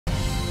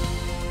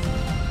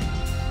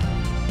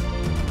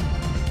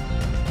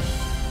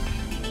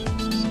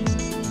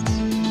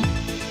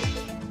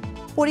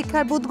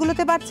পরীক্ষার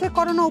বুথগুলোতে বাড়ছে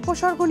করোনা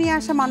উপসর্গ নিয়ে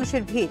আসা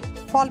মানুষের ভিড়,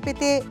 ফল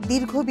পেতে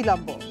দীর্ঘ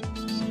বিলম্ব।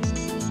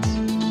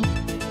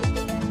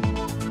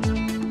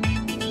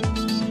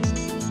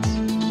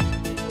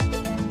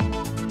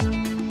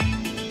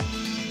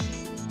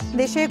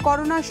 দেশে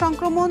করোনা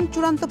সংক্রমণ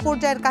চূড়ান্ত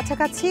পর্যায়ের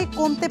কাছাকাছি,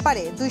 কমতে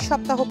পারে 2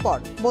 সপ্তাহ পর,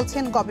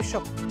 বলছেন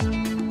গবেষক।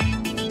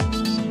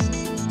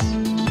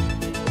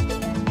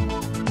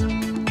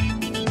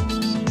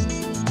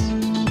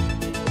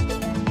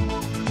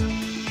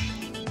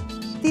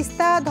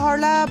 তিস্তা,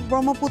 ধরলা,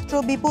 ব্রহ্মপুত্র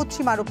বিপদ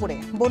সীমার উপরে,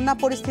 বন্যা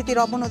পরিস্থিতির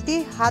অবনতি,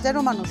 হাজারো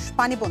মানুষ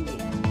পানিবন্দী।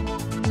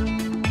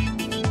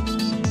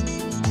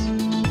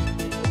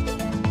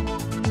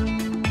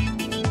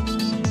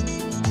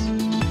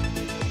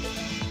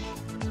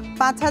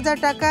 $5,000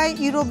 টাকায়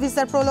ইউরোপ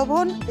ভিসার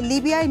প্রলোভন,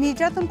 লিবিয়ায়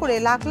নির্যাতন করে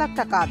লাখ লাখ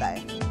টাকা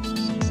আদায়।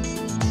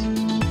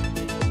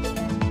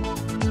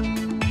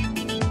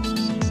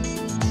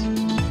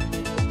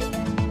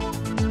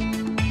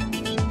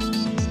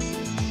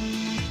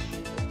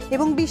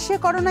 এবং বিশ্বে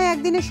করোনায়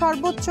একদিনে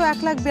সর্বোচ্চ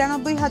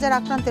 1,92,000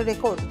 আক্রান্তের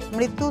রেকর্ড,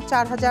 মৃত্যু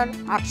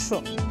 4,800।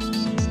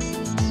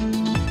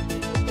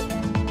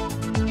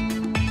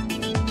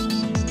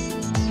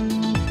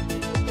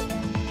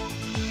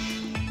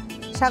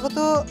 স্বাগত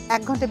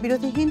 1 ঘন্টা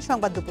বিরতিহীন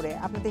সংবাদ দুপুরে।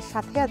 আপনাদের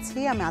সাথে আছি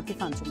আমি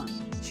আতিফা আঞ্জুমান।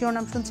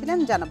 শিরোনাম শুনছিলেন,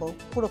 জানাবো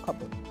পুরো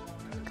খবর।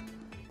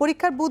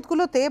 পরীক্ষার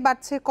বুথগুলোতে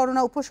বাড়ছে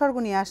করোনা উপসর্গ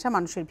নিয়ে আসা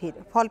মানুষের ভিড়,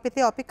 ফল পেতে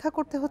অপেক্ষা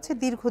করতে হচ্ছে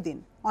দীর্ঘদিন।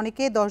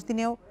 অনেকে 10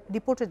 দিনেও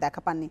রিপোর্টের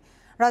দেখা পাননি।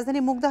 রাজধানী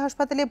মুগদা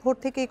হাসপাতালে ভোর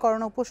থেকেই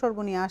করোনা উপসর্গ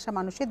নিয়ে আসা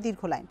মানুষের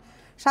দীর্ঘ লাইন।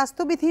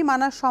 স্বাস্থ্যবিধি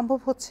মানা সম্ভব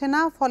হচ্ছে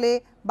না, ফলে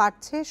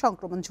বাড়ছে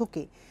সংক্রমণ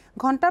ঝুঁকি।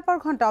 ঘন্টার পর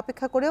ঘন্টা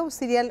অপেক্ষা করেও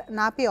সিরিয়াল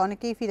না পেয়ে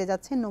অনেকেই ফিরে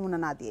যাচ্ছেন নমুনা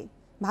না দিয়েই।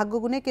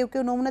 ভাগ্যগুণে কেউ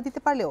কেউ নমুনা দিতে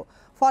পারলেও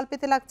ফল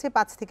পেতে লাগছে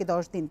 5 থেকে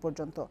 10 দিন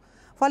পর্যন্ত।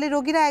 ফলে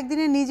রোগীরা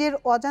একদিনে নিজের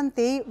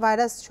অজান্তেই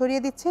ভাইরাস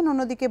ছড়িয়ে দিচ্ছেন,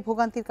 অন্যদিকে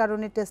ভোগান্তির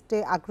কারণে টেস্টে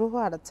আগ্রহ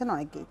হারাচ্ছেন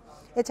অনেকেই।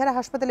 এছাড়া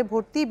হাসপাতালে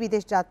ভর্তি,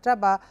 বিদেশ যাত্রা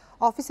বা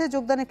অফিসে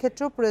যোগদানের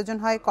ক্ষেত্রেও প্রয়োজন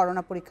হয়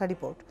করোনা পরীক্ষা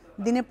রিপোর্ট।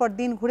 দিনের পর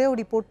দিন ঘুরেও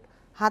রিপোর্ট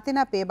হাতে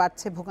না পেয়ে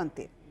বাড়ছে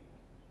ভোগান্তি।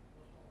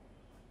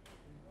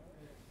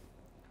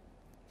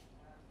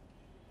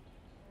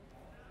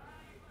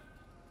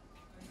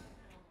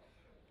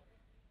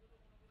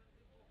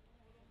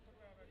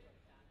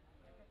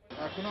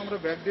 এখন আমরা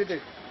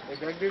ব্যাকডেটেড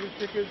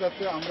থেকে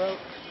যাতে আমরা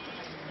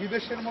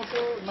বিদেশের মতো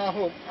না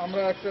হোক,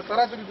 আমরা একটা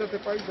তাড়াতাড়ি যাতে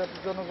পাই, যাতে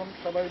জনগণ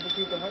সবাই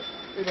উপকৃত হয়,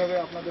 এইভাবে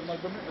আপনাদের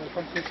মাধ্যমে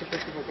সংশ্লিষ্ট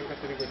কর্তৃপক্ষের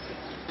কাছে রিকোয়েস্ট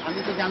করছি। আমি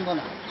তো জানবো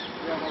না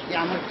যে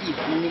আমার কি,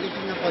 আমার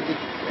নেগেটিভ না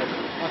পজিটিভ,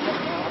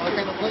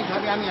 অর্থাৎ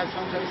ওইভাবে আমি আর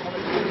সংসারে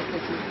সবাই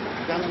লিখতেছি,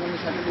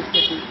 জনগণের সাথে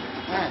লিখতেছি।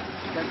 হ্যাঁ,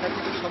 যার কাছে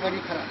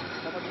সবারই খারাপ,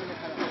 সবার জন্য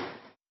খারাপ।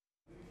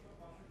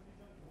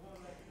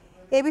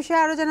 এ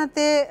বিষয়ে আরও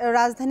জানাতে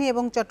রাজধানী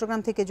এবং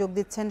চট্টগ্রাম থেকে যোগ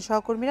দিচ্ছেন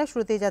সহকর্মীরা।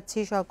 শুরুতেই যাচ্ছি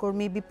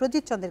সহকর্মী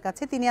বিপ্রজিৎ চন্দ্রের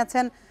কাছে, তিনি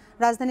আছেন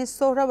রাজধানীর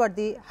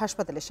সোহরাওয়ার্দী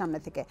হাসপাতালের সামনে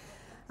থেকে।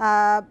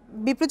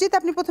 বিপ্রজিৎ,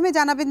 আপনি প্রথমে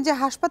জানাবেন যে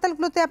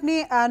হাসপাতালগুলোতে আপনি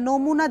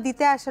নমুনা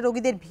দিতে আসা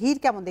রোগীদের ভিড়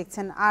কেমন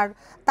দেখছেন, আর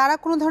তারা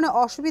কোনো ধরনের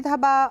অসুবিধা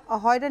বা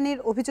হয়রানির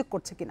অভিযোগ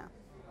করছে কিনা?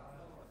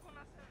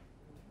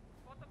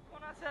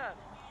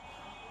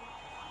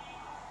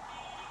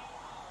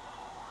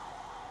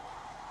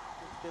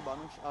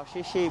 মানুষ আসে,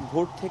 সেই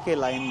ভোর থেকে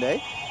লাইন দেয়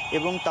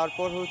এবং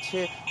তারপর হচ্ছে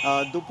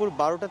দুপুর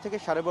 12টা থেকে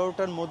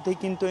 12:30টার মধ্যেই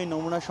কিন্তু এই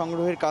নমুনা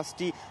সংগ্রহের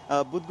কাজটি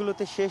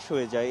বুথগুলোতে শেষ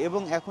হয়ে যায়।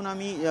 এবং এখন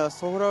আমি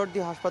সোহরাওয়ার্দী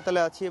হাসপাতালে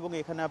আছি এবং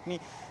এখানে আপনি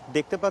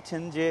দেখতে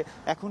পাচ্ছেন যে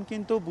এখন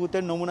কিন্তু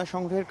বুথের নমুনা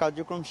সংগ্রহের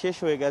কার্যক্রম শেষ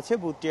হয়ে গেছে,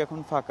 বুথটি এখন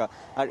ফাঁকা।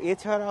 আর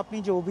এছাড়া আপনি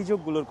যে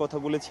অভিযোগগুলোর কথা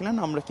বলেছিলেন,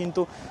 আমরা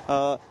কিন্তু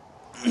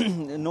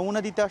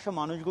নমুনা দিতে আসা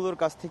মানুষগুলোর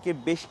কাছ থেকে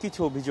বেশ কিছু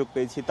অভিযোগ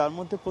পেয়েছি। তার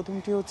মধ্যে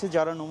প্রথমটি হচ্ছে,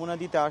 যারা নমুনা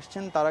দিতে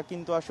আসছেন তারা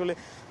কিন্তু আসলে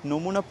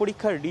নমুনা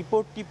পরীক্ষার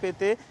রিপোর্টটি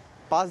পেতে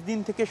 5 দিন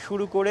থেকে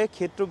শুরু করে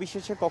ক্ষেত্র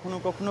বিশেষে কখনো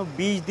কখনো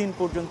 20 দিন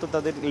পর্যন্ত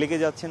তাদের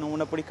লেগে যাচ্ছে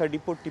নমুনা পরীক্ষার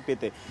রিপোর্টটি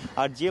পেতে।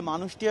 আর যে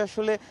মানুষটি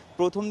আসলে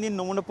প্রথম দিন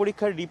নমুনা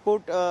পরীক্ষার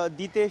রিপোর্ট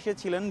দিতে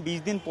এসেছিলেন, 20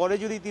 দিন পরে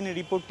যদি তিনি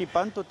রিপোর্টটি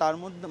পান, তো তার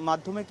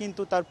মাধ্যমে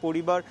কিন্তু তার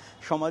পরিবার,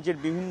 সমাজের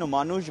বিভিন্ন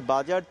মানুষ,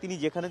 বাজার, তিনি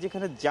যেখানে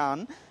যেখানে যান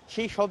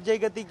সেই সব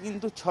জায়গাতেই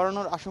কিন্তু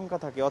ছড়ানোর আশঙ্কা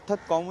থাকে। অর্থাৎ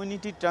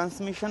কমিউনিটি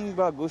ট্রান্সমিশন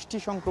বা গোষ্ঠী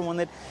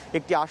সংক্রমণের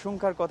একটি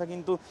আশঙ্কার কথা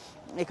কিন্তু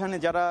এখানে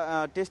যারা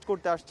টেস্ট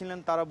করতে আসছিলেন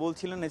তারা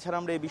বলছিলেন। এছাড়া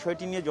আমরা এই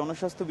বিষয়টি নিয়ে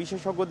জনস্বাস্থ্য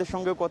বিশেষজ্ঞদের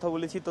সঙ্গেও কথা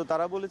বলেছি, তো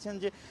তারা বলেছেন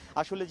যে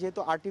আসলে যেহেতু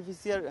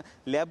আর্টিফিশিয়াল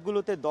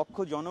ল্যাবগুলোতে দক্ষ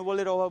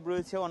জনবলের অভাব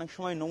রয়েছে, অনেক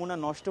সময় নমুনা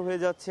নষ্ট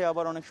হয়ে যাচ্ছে,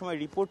 আবার অনেক সময়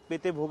রিপোর্ট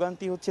পেতে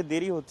ভোগান্তি হচ্ছে,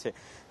 দেরি হচ্ছে।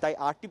 তাই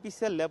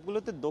আর্টিফিশিয়াল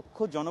ল্যাবগুলোতে দক্ষ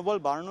জনবল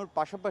বাড়ানোর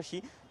পাশাপাশি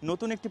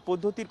নতুন একটি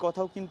পদ্ধতির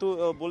কথাও কিন্তু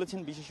বলেছেন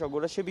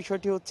বিশেষজ্ঞরা। সে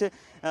বিষয়টি হচ্ছে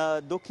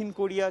দক্ষিণ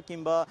কোরিয়া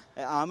কিংবা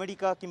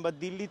আমেরিকা কিংবা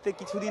দিল্লিতে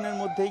কিছুদিনের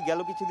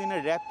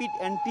কিছুদিনের র্যাপিড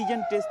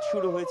অ্যান্টিজেন টেস্ট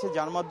শুরু হয়েছে,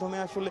 যার মাধ্যমে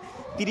আসলে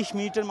 30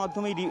 মিনিটের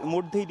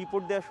মধ্যেই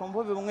রিপোর্ট দেওয়া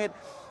সম্ভব এবং এর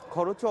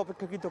খরচও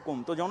অপেক্ষাকৃত কম।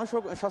 তো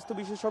জনস্বাস্থ্য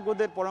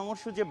বিশেষজ্ঞদের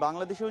পরামর্শ যে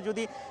বাংলাদেশেও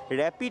যদি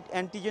র্যাপিড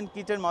অ্যান্টিজেন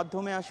কিটের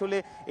মাধ্যমে আসলে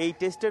এই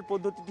টেস্টের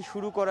পদ্ধতিটি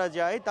শুরু করা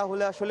যায়,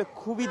 তাহলে আসলে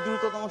খুবই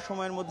দ্রুততম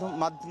সময়ের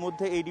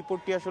মধ্যে এই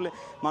রিপোর্টটি আসলে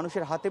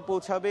মানুষের হাতে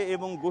পৌঁছাবে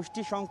এবং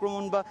গোষ্ঠী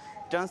সংক্রমণ বা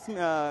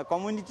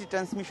কমিউনিটি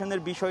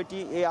ট্রান্সমিশনের বিষয়টি,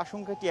 এই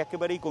আশঙ্কাটি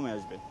একেবারেই কমে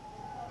আসবে।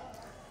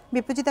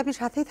 বিপ্রজিৎ, আপনি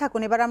সাথেই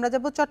থাকুন। এবার আমরা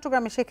যাব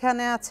চট্টগ্রামে,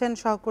 সেখানে আছেন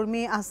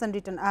সহকর্মী আহসান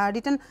রিটন।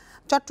 রিটন,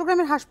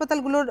 চট্টগ্রামের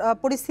হাসপাতালগুলোর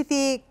পরিস্থিতি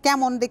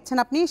কেমন দেখছেন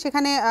আপনি?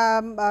 সেখানে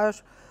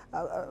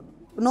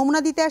নমুনা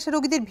দিতে আসা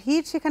রোগীদের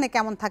ভিড় সেখানে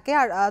কেমন থাকে?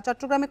 আর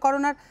চট্টগ্রামে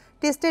করোনার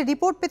টেস্টের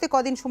রিপোর্ট পেতে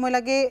কদিন সময়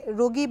লাগে?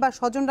 রোগী বা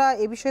স্বজনরা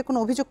এ বিষয়ে কোনো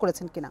অভিযোগ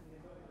করেছেন কিনা?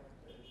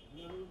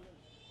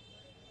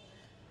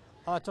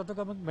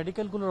 চট্টগ্রামের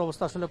মেডিকেলগুলোর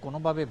অবস্থা আসলে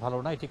কোনোভাবে ভালো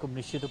না, এটি খুব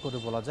নিশ্চিত করে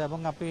বলা যায়। এবং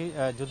আপনি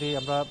যদি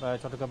আমরা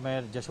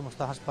চট্টগ্রামের যে সমস্ত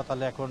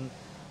হাসপাতালে এখন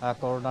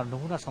করোনার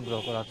নমুনা সংগ্রহ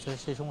করা হচ্ছে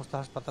সেই সমস্ত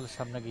হাসপাতালের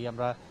সামনে গিয়ে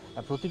আমরা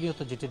প্রতিনিয়ত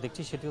যেটি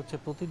দেখছি সেটি হচ্ছে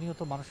প্রতিনিয়ত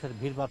মানুষের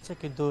ভিড় বাড়ছে,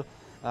 কিন্তু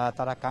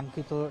তারা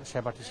কাঙ্ক্ষিত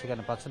সেবাটি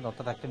সেখানে পাচ্ছেন।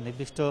 অর্থাৎ একটা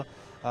নির্দিষ্ট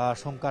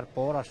সংখ্যার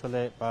পর আসলে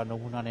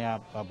নমুনা নেওয়া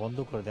বন্ধ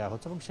করে দেওয়া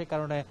হচ্ছে এবং সেই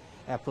কারণে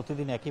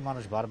প্রতিদিন একই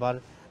মানুষ বারবার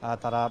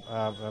তারা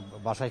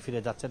বাসায়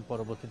ফিরে যাচ্ছেন,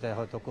 পরবর্তীতে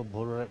হয়তো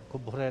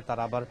খুব ভোরে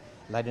তারা আবার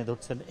লাইনে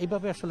ধরছেন।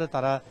 এইভাবে আসলে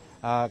তারা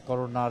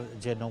করোনার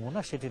যে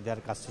নমুনা সেটি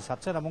দেওয়ার কাজটি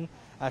সারছেন এবং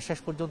শেষ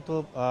পর্যন্ত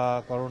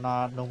করোনা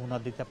নমুনা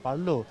দিতে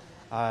পারলেও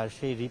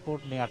সেই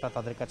রিপোর্ট নেওয়াটা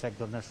তাদের কাছে এক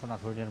ধরনের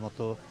সোনার হরিণের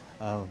মতো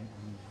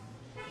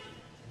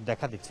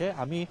দেখা দিচ্ছে।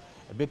 আমি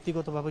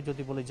ব্যক্তিগতভাবে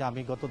যদি বলি যে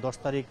আমি গত 10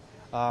 তারিখ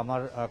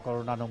আমার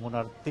করোনা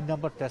নমুনার 3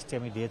 নম্বর টেস্টে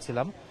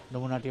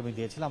নমুনাটি আমি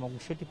দিয়েছিলাম এবং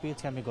সেটি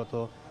পেয়েছি আমি গত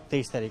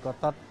 23 তারিখ।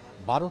 অর্থাৎ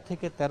 12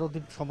 থেকে 13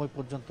 দিন সময়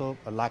পর্যন্ত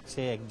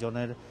লাগছে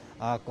একজনের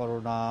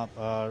করোনা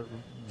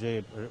যে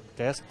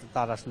টেস্ট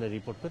তার আসলে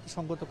রিপোর্ট পেতে।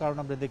 সঙ্গত কারণ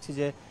আমরা দেখছি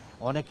যে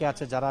অনেকে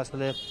আছে যারা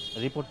আসলে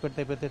রিপোর্ট পেতে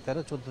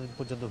 13-14 দিন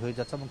পর্যন্ত হয়ে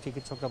যাচ্ছে এবং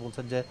চিকিৎসকরা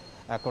বলছেন যে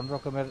কোনো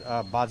রকমের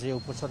বাজে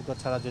উপসর্গ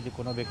ছাড়া যদি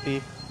কোনো ব্যক্তি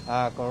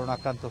করোনা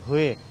আক্রান্ত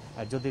হয়ে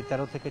যদি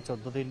 13 থেকে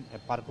 14 দিন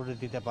পার করে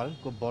দিতে পারেন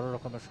খুব বড়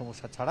রকমের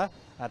সমস্যা ছাড়া,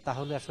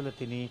 তাহলে আসলে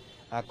তিনি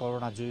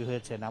করোনা জয়ী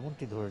হয়েছেন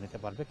এমনটি ধরে নিতে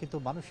পারবে। কিন্তু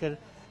মানুষের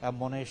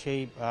মনে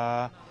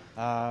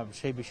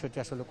সেই বিষয়টি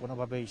আসলে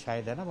কোনোভাবেই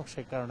সায় দেয় না এবং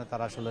সেই কারণে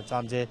তারা আসলে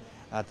চান যে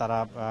তারা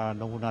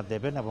নমুনা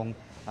দেবেন এবং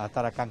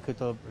তারা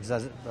কাঙ্ক্ষিত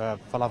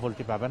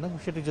ফলাফলটি পাবেন এবং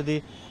সেটি যদি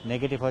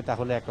নেগেটিভ হয়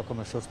তাহলে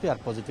একরকমের স্বস্তি, আর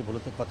পজিটিভ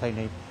হলে তো কথাই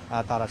নেই,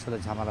 তার আসলে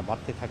ঝামেলা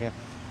বাড়তে থাকে।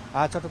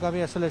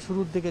 চট্টগ্রামে আসলে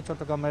শুরুর দিকে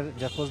চট্টগ্রামের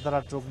যে ফৌজদারা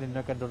রোগ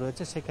নির্ণয় কেন্দ্র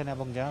রয়েছে সেখানে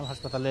এবং জেনারেল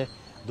হাসপাতালে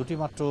দুটি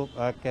মাত্র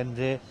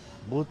কেন্দ্রে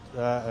বুথ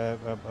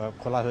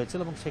খোলা হয়েছিল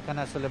এবং সেখানে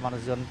আসলে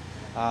মানুষজন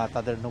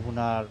তাদের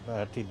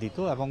নমুনাটি দিত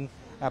এবং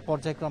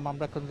পর্যায়ক্রম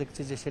আমরা এখন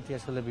দেখছি যে সেটি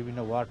আসলে বিভিন্ন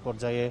ওয়ার্ড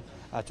পর্যায়ে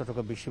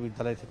চট্টগ্রাম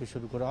বিশ্ববিদ্যালয় থেকে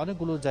শুরু করে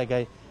অনেকগুলো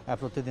জায়গায়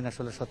প্রতিদিন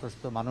আসলে শত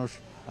শত মানুষ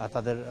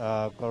তাদের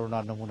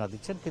করোনার নমুনা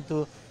দিচ্ছেন, কিন্তু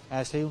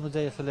সেই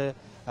অনুযায়ী আসলে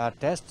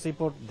টেস্ট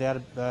রিপোর্ট দেওয়ার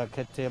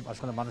ক্ষেত্রে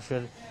আসলে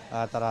মানুষের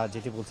তারা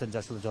যেটি বলছেন যে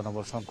আসলে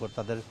জনবল সংকট,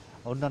 তাদের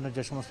অন্যান্য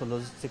যে সমস্ত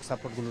লজিস্টিক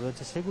সাপোর্টগুলো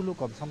রয়েছে সেগুলো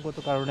কম সংগত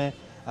কারণে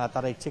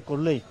তারা ইচ্ছে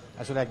করলেই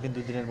আসলে একদিন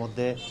দুই দিনের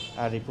মধ্যে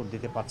রিপোর্ট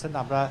দিতে পারছেন।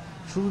 আমরা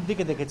শুরুর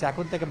দিকে দেখেছি,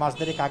 এখন থেকে মাস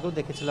দেড়েক আগেও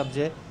দেখেছিলাম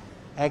যে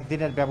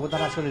একদিনের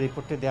ব্যবধান আসলে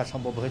রিপোর্টটি দেওয়া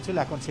সম্ভব হয়েছিল,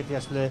 এখন সেটি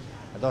আসলে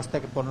 10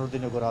 থেকে 15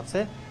 দিনে গড়াচ্ছে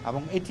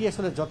এবং এটি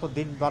আসলে যত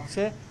দিন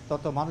বাড়ছে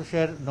তত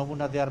মানুষের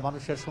নমুনা দেওয়ার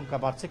মানুষের সংখ্যা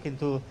বাড়ছে,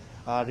 কিন্তু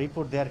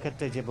রিপোর্ট দেওয়ার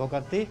ক্ষেত্রে যে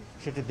ভোগান্তি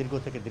সেটি দীর্ঘ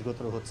থেকে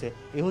দীর্ঘতর হচ্ছে।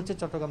 এই হচ্ছে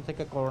চট্টগ্রাম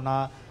থেকে করোনা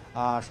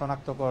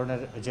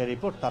শনাক্তকরণের যে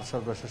রিপোর্ট তার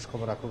সর্বশেষ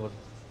খবরাখবর।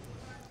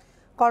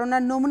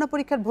 করোনার নমুনা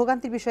পরীক্ষার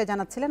ভোগান্তির বিষয়ে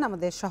জানাচ্ছিলেন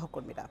আমাদের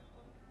সহকর্মীরা।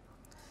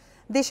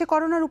 দেশে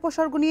করোনার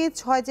উপসর্গ নিয়ে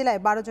 6 জেলায়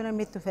 12 জনের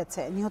মৃত্যু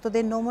হয়েছে।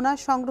 নিহতদের নমুনা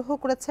সংগ্রহ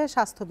করেছে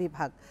স্বাস্থ্য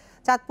বিভাগ।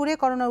 চাঁদপুরে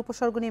করোনার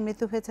উপসর্গ নিয়ে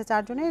মৃত্যু হয়েছে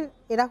 4 জনের।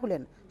 এরা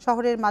হলেন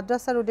শহরের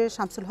মাদ্রাসা রোডের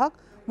শামসুল হক,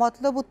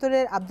 মতলব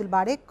উত্তরের আব্দুল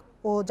বারেক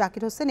ও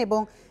জাকির হোসেন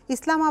এবং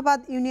ইসলামাবাদ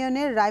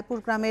ইউনিয়নের রায়পুর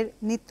গ্রামের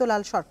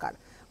নিত্যলাল সরকার।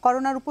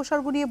 করোনার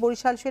উপসর্গ নিয়ে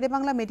বরিশাল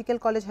শেরেবাংলা মেডিকেল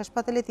কলেজ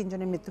হাসপাতালে 3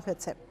 জনের মৃত্যু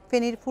হয়েছে।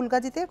 ফেনীর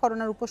ফুলগাজীতে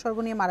করোনার উপসর্গ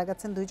নিয়ে মারা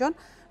গেছেন 2 জন।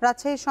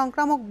 রাজশাহীর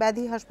সংক্রামক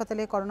ব্যাধি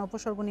হাসপাতালে করোনা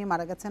উপসর্গ নিয়ে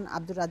মারা গেছেন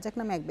আব্দুর রাজ্জাক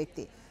নামে এক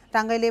ব্যক্তি।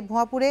 টাঙ্গাইলে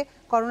ভুয়াপুরে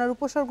করোনার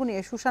উপসর্গ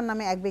নিয়ে সুশান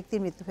নামে এক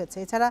ব্যক্তির মৃত্যু হয়েছে।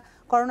 এছাড়া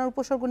করোনার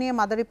উপসর্গ নিয়ে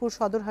মাদারীপুর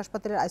সদর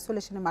হাসপাতালের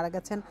আইসোলেশনে মারা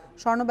গেছেন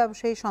স্বর্ণ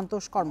ব্যবসায়ী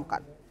সন্তোষ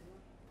কর্মকার।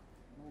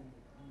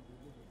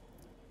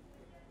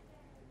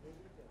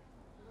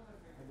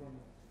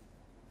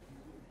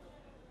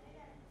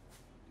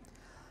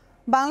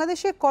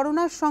 বাংলাদেশে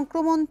করোনার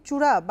সংক্রমণ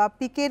চূড়া বা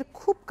পিকের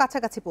খুব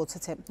কাছাকাছি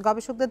পৌঁছেছে।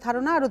 গবেষকদের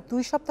ধারণা আরও 2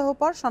 সপ্তাহ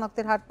পর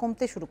শনাক্তের হার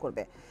কমতে শুরু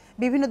করবে।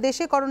 বিভিন্ন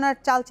দেশে করোনার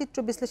চালচিত্র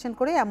বিশ্লেষণ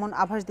করে এমন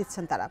আভাস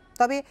দিচ্ছেন তারা।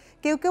 তবে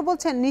কেউ কেউ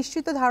বলছেন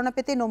নিশ্চিত ধারণা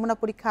পেতে নমুনা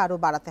পরীক্ষা আরও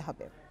বাড়াতে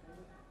হবে।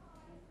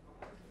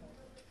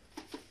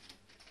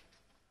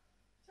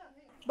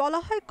 বলা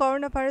হয়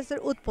করোনা ভাইরাসের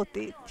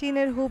উৎপত্তি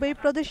চীনের হুবেই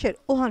প্রদেশের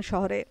উহান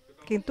শহরে,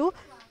 কিন্তু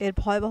এর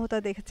ভয়াবহতা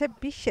দেখেছে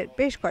বিশ্বের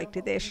বেশ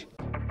কয়েকটি দেশ।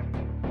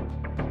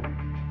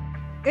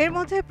 এর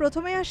মধ্যে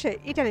প্রথমে আসে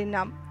ইটালির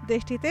নাম।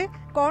 দেশটিতে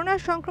করোনার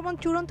সংক্রমণ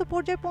চূড়ান্ত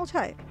পর্যায়ে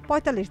পৌঁছায়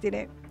 45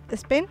 দিনে,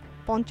 স্পেন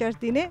 50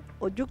 দিনে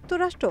ও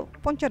যুক্তরাষ্ট্র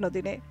 55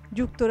 দিনে।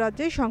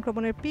 যুক্তরাজ্যে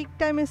সংক্রমণের পিক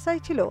টাইমের সাইজ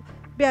ছিল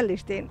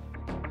 42 দিন।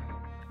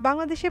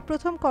 বাংলাদেশে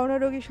প্রথম করোনা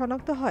রোগী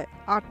শনাক্ত হয়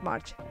 8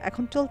 মার্চ,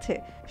 এখন চলছে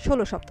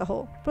 16 সপ্তাহ।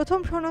 প্রথম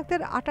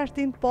শনাক্তের 28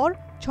 দিন পর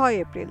 6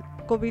 এপ্রিল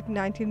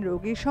কোভিড-19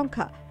 রোগীর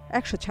সংখ্যা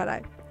 100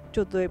 ছাড়ায়,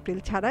 14 এপ্রিল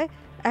ছাড়ায়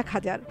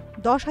 1000,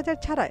 10,000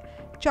 ছাড়ায়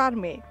 4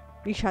 মে,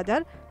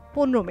 20,000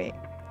 15 মে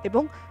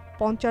এবং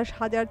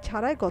 50,000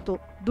 ছাড়ায় গত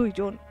 2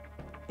 জুন।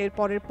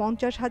 এরপরের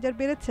 50,000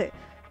 বেড়েছে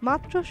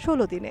মাত্র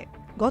 16 দিনে।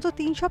 গত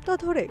 3 সপ্তাহ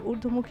ধরে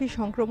ঊর্ধ্বমুখী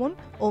সংক্রমণ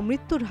ও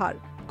মৃত্যুর হার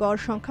গড়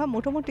সংখ্যা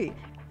মোটামুটি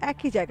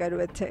একই জায়গায়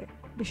রয়েছে।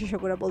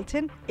 বিশেষজ্ঞরা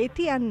বলছেন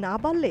এটি আর না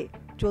বাড়লে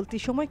চলতি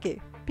সময়কে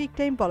পিক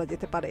টাইম বলা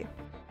যেতে পারে।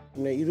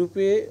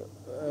 ইউরোপে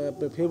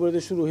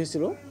ফেব্রুয়ারিতে শুরু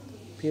হয়েছিল,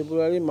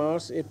 ফেব্রুয়ারি,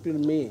 মার্চ, এপ্রিল,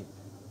 মে,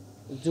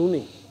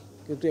 জুনে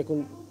কিন্তু এখন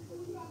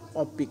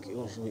অফ পিক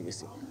হয়ে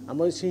গেছে।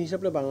 আমরা সেই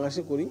হিসাবে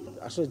বাংলাদেশে করি,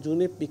 আসলে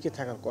জুনে পিকে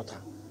থাকার কথা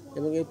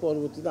এবং এর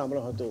পরবর্তীতে আমরা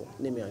হয়তো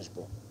নেমে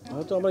আসবো,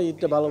 হয়তো আমরা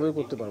ঈদটা ভালোভাবে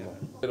করতে পারবো।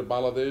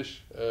 Bangladesh,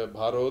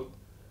 Bharat,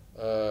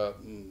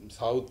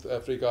 south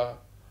Africa,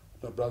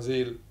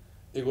 Brazil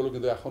এগুলো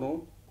কিন্তু এখনও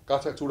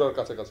চূড়ার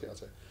কাছাকাছি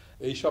আছে।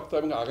 এই সপ্তাহ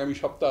এবং আগামী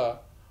সপ্তাহ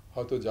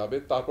হয়তো যাবে,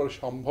 তারপর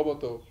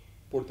সম্ভবত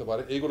পড়তে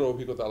পারে। এইগুলোর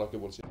অভিজ্ঞতা আলোকে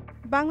বলছি।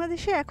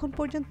 বাংলাদেশে এখন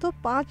পর্যন্ত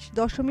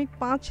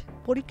 5.5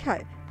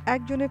 পরীক্ষায়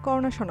একজনের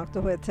করোনা শনাক্ত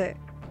হয়েছে।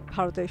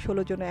 ভারতে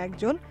 16 জনে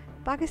একজন,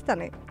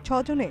 পাকিস্তানে 6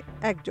 জনে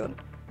একজন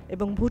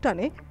এবং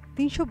ভুটানে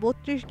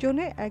 332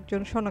 জনে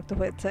একজন শনাক্ত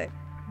হয়েছে।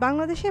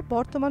 বাংলাদেশে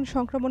বর্তমান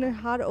সংক্রমণের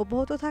হার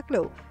অব্যাহত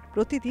থাকলেও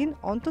প্রতিদিন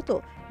অন্তত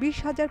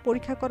 20,000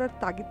 পরীক্ষা করার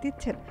তাগিদ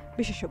দিচ্ছেন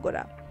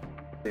বিশেষজ্ঞরা।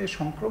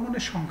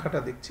 সংক্রমণের সংখ্যাটা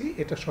দেখছি,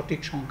 এটা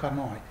সঠিক সংখ্যা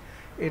নয়।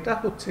 এটা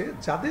হচ্ছে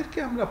যাদেরকে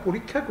আমরা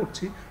পরীক্ষা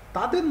করছি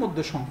তাদের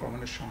মধ্যে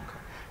সংক্রমণের সংখ্যা।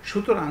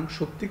 সুতরাং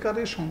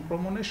সত্যিকারের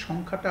সংক্রমণের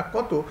সংখ্যাটা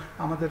কত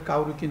আমাদের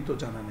কাউকে কিন্তু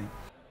জানা নেই।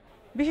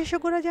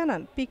 বিশেষজ্ঞরা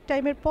জানান পিক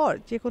টাইমের পর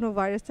যে কোনো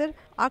ভাইরাসের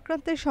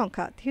আক্রান্তের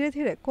সংখ্যা ধীরে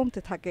ধীরে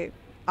কমতে থাকে,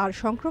 আর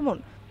সংক্রমণ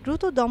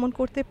দ্রুত দমন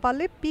করতে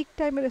পারলে পিক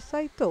টাইমের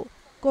স্থায়িত্ব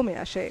কমে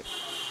আসে।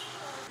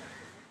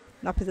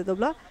 Nafiza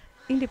Daula,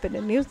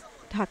 independent news,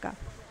 Dhaka.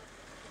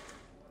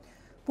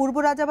 পূর্ব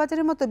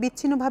রাজাবাজারের মতো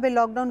বিচ্ছিন্নভাবে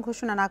লকডাউন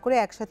ঘোষণা না করে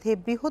একসাথে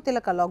বৃহৎ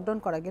এলাকা লকডাউন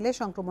করা গেলে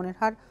সংক্রমণের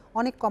হার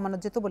অনেক কমানো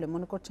যেত বলে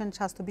মনে করছেন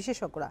স্বাস্থ্য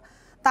বিশেষজ্ঞরা।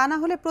 তা না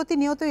হলে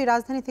প্রতিনিয়তই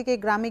রাজধানী থেকে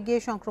গ্রামে গিয়ে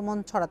সংক্রমণ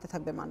ছড়াতে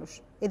থাকবে মানুষ।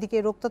 এদিকে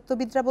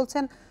রোগতত্ত্ববিদরা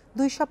বলছেন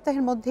 2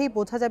 সপ্তাহের মধ্যেই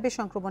বোঝা যাবে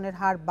সংক্রমণের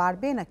হার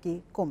বাড়বে নাকি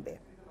কমবে।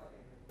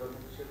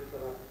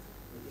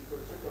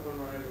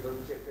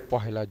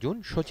 1 জুন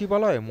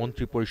সচিবালয়ে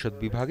মন্ত্রিপরিষদ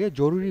বিভাগে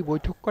জরুরি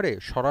বৈঠক করে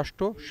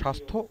স্বরাষ্ট্র,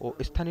 স্বাস্থ্য ও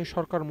স্থানীয়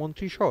সরকার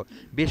মন্ত্রীসহ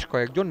বেশ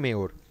কয়েকজন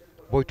মেয়র।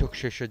 বৈঠক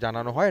শেষে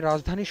জানানো হয়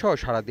রাজধানীসহ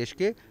সারা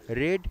দেশকে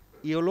রেড,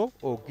 ইয়েলো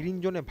ও গ্রিন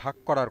জোনে ভাগ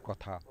করার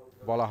কথা।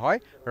 বলা হয়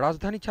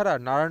রাজধানী ছাড়া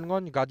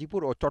নারায়ণগঞ্জ,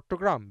 গাজীপুর ও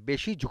চট্টগ্রাম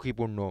বেশি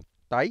ঝুঁকিপূর্ণ,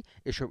 তাই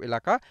এসব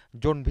এলাকা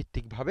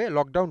জোনভিত্তিকভাবে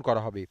লকডাউন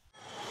করা হবে।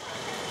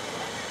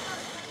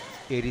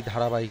 এরই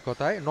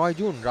ধারাবাহিকতায় 9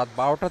 জুন রাত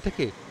 12টা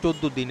থেকে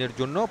 14 দিনের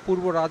জন্য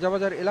পূর্ব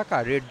রাজাবাজার এলাকা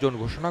রেড জোন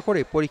ঘোষণা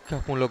করে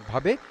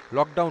পরীক্ষামূলকভাবে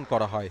লকডাউন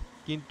করা হয়।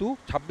 কিন্তু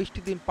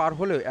 26টি দিন পার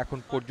হলেও এখন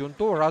পর্যন্ত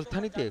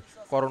রাজধানীতে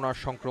করোনার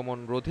সংক্রমণ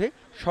রোধে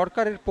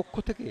সরকারের পক্ষ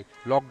থেকে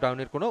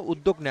লকডাউনের কোনো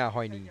উদ্যোগ নেওয়া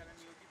হয়নি।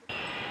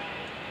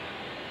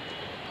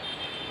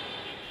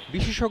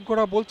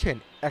 বিশেষজ্ঞরা বলছেন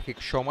এক এক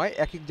সময়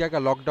এক এক জায়গা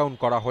লকডাউন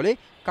করা হলে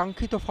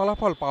কাঙ্ক্ষিত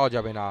ফলাফল পাওয়া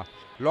যাবে না।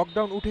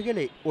 লকডাউন উঠে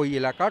গেলে ওই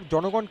এলাকার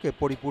জনগণকে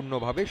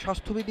পরিপূর্ণভাবে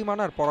স্বাস্থ্যবিধি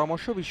মানার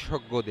পরামর্শ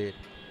বিশেষজ্ঞদের।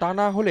 তা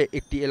না হলে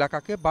একটি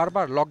এলাকাকে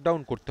বারবার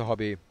লকডাউন করতে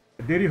হবে।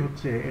 দেরি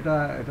হচ্ছে, এটা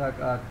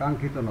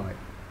কাঙ্ক্ষিত নয়,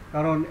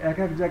 কারণ এক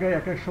এক জায়গায়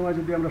এক এক সময়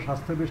যদি আমরা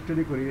স্বাস্থ্য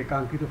বেষ্টনী করি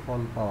কাঙ্ক্ষিত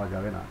ফল পাওয়া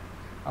যাবে না।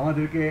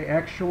 আমাদেরকে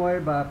এক সময়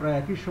বা প্রায়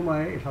একই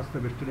সময়ে স্বাস্থ্য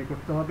বেষ্টনী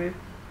করতে হবে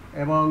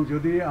এবং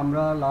যদি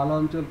আমরা লাল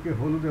অঞ্চলকে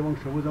হলুদ এবং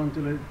সবুজ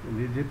অঞ্চলে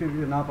যেতে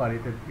না পারি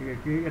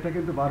এটা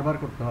কিন্তু বারবার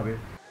করতে হবে।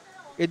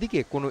 এদিকে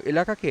কোনো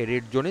এলাকাকে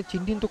রেড জোনে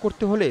চিহ্নিত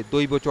করতে হলে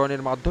দৈব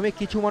চয়নের মাধ্যমে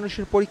কিছু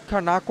মানুষের পরীক্ষা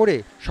না করে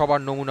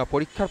সবার নমুনা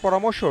পরীক্ষার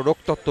পরামর্শ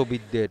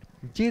রোগতত্ত্ববিদদের।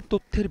 যে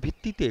তথ্যের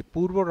ভিত্তিতে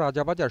পূর্ব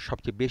রাজাবাজার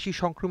সবচেয়ে বেশি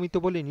সংক্রমিত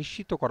বলে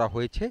নিশ্চিত করা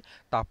হয়েছে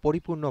তা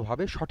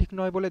পরিপূর্ণভাবে সঠিক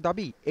নয় বলে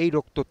দাবি এই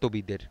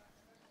রোগতত্ত্ববিদের।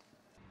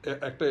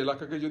 একটা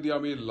এলাকাকে যদি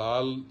আমি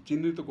লাল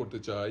চিহ্নিত করতে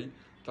চাই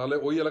তাহলে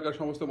ওই এলাকার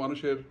সমস্ত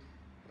মানুষের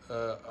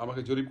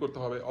আমাকে জরিপ করতে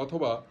হবে,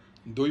 অথবা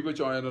দৈব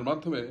চয়নের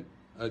মাধ্যমে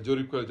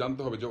জরিপ করে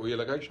জানতে হবে যে ওই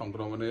এলাকায়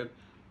সংক্রমণের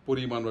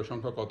পরিমাণ বা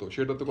সংখ্যা কত।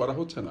 সেটা তো করা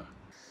হচ্ছে না।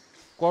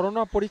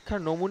 করোনা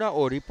পরীক্ষার নমুনা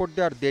ও রিপোর্ট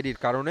দেওয়ার দেরির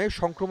কারণে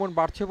সংক্রমণ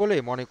বাড়ছে বলে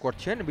মনে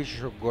করছেন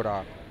বিশেষজ্ঞরা।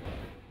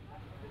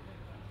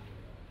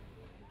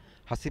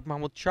 Hasib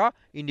Mahmud Shah,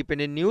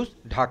 independent news,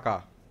 Dhaka.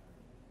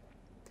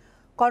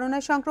 Corona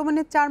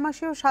সংক্রমণের 4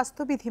 মাসেও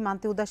স্বাস্থ্যবিধি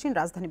মানতে উদাসীন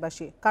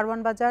রাজধানীবাসী।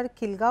 কারওয়ান বাজার,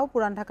 খিলগাঁও,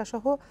 পুরান ঢাকা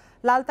সহ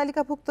লাল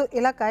তালিকাভুক্ত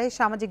এলাকায়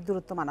সামাজিক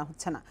দূরত্ব মানা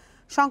হচ্ছে না।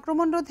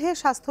 সংক্রমণ রোধে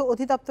স্বাস্থ্য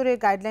অধিদপ্তরের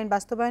গাইডলাইন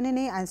বাস্তবায়নে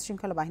নেই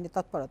আইনশৃঙ্খলা বাহিনীর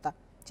তৎপরতা।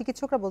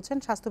 চিকিৎসকরা বলছেন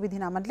স্বাস্থ্যবিধি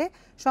না মানলে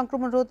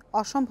সংক্রমণ রোধ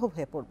অসম্ভব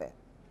হয়ে পড়বে।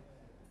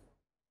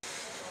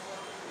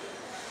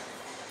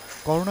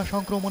 করোনা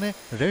সংক্রমণে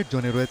রেড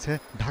জোনে রয়েছে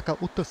ঢাকা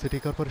উত্তর সিটি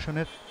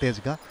কর্পোরেশনের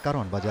তেজগাঁ,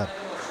 কারওয়ান বাজার।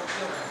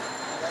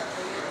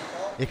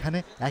 এখানে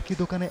একই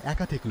দোকানে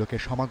একাধিক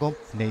লোকের সমাগম,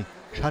 নেই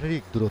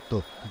শারীরিক দূরত্ব।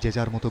 যে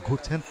যার মতো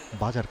ঘুরছেন,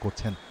 বাজার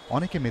করছেন,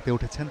 অনেকে মেতে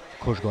উঠেছেন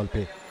খোশ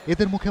গল্পে।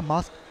 এদের মুখে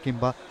মাস্ক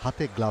কিংবা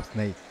হাতে গ্লাভস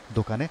নেই।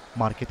 দোকানে,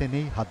 মার্কেটে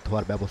নেই হাত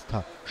ধোয়ার ব্যবস্থা।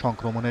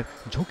 সংক্রমণের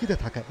ঝুঁকিতে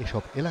থাকা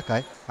এসব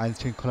এলাকায় আইন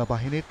শৃঙ্খলা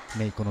বাহিনীর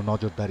নেই কোনো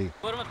নজরদারি।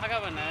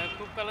 থাকাবে না,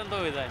 খুব ক্লান্ত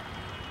হয়ে যায়,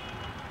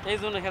 এই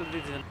জন্য খেয়াল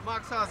দিচ্ছেন।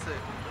 মাস্ক আছে,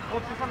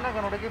 করতেছেন না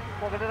কেন? ওটা কি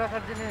পকেটে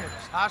রাখার জিনিস?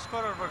 শ্বাস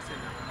করার পারছি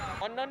না।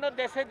 অন্যান্য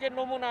দেশের যে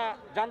নমুনা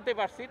জানতে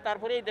পারছি,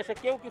 তারপরে এই দেশে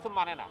কেউ কিছু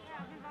মানে না।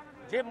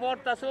 যে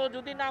মরতাছে ও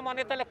যদি না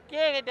মানে তাহলে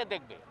কে এটা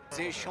দেখবে?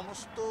 যে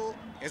সমস্ত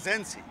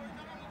এজেন্সি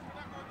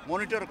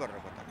মনিটর করার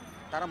কথা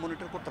তারা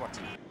মনিটর করতে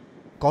পারছে না।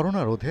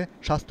 করোনা রোধে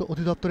স্বাস্থ্য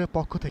অধিদপ্তরের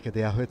পক্ষ থেকে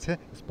দেয়া হয়েছে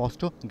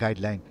স্পষ্ট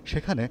গাইডলাইন।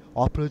 সেখানে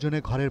অপ্রয়োজনে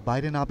ঘরের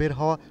বাইরে না বের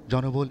হওয়া,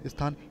 জনবহুল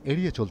স্থান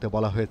এড়িয়ে চলতে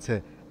বলা হয়েছে।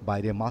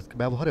 বাইরে মাস্ক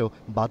ব্যবহারেও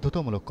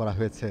বাধ্যতামূলক করা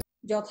হয়েছে।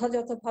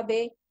 যথাযথভাবে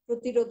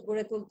প্রতিরোধ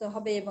গড়ে তুলতে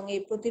হবে এবং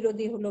এই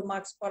প্রতিরোধই হলো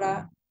মাস্ক পরা,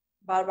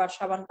 বারবার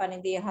সাবান পানি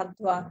দিয়ে হাত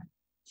ধোয়া,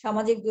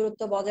 সামাজিক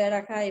দূরত্ব বজায়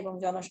রাখা এবং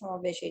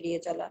জনসমাবেশ এড়িয়ে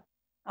চলা।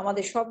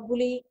 আমাদের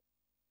সবগুলি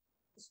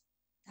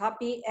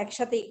ধাপই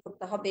একসাথেই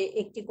করতে হবে,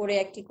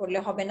 একটি করলে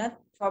হবে না,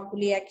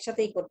 সবগুলি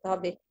একসাথেই করতে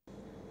হবে।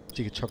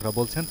 চিকিৎসকরা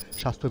বলছেন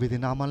স্বাস্থ্যবিধি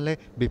না মানলে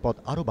বিপদ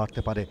আরও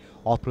বাড়তে পারে।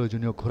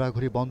 অপ্রয়োজনীয়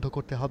ঘোরাঘুরি বন্ধ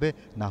করতে হবে,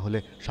 না হলে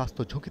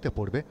স্বাস্থ্য ঝুঁকিতে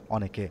পড়বে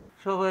অনেকে।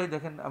 সবাই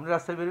দেখেন, আমরা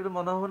রাস্তায় বেরিয়ে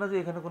মনে হবে না যে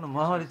এখানে কোনো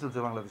মহামারী চলছে।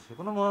 বাংলাদেশে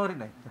কোনো মহামারী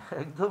নাই,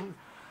 একদম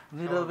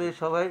নীরবে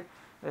সবাই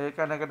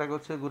কানাকাটা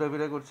করছে,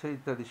 ঘোরাফেরা করছে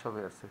ইত্যাদি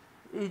সবাই আছে।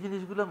 এই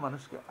জিনিসগুলো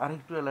মানুষকে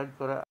আরেকটু অ্যালার্ট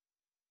করা।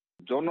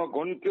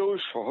 জনগণকেও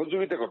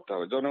সহযোগিতা করতে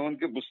হবে,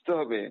 জনগণকে বুঝতে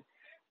হবে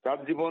তার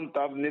জীবন,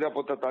 তার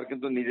নিরাপত্তা তার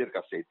কিন্তু নিজের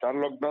কাছেই। তার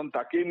লকডাউন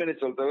তাকেই মেনে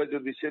চলতে হবে।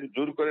 যদি সে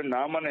জোর করে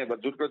না মানে বা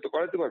জোর করে তো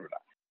করাতে পারবে না।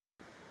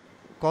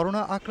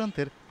 করোনা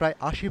আক্রান্তের প্রায়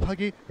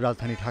 ৮০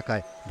 রাজধানী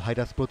ঢাকায়।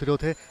 ভাইরাস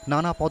প্রতিরোধে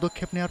নানা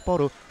পদক্ষেপ নেওয়ার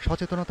পরও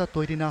সচেতনতা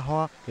তৈরি না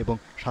হওয়া এবং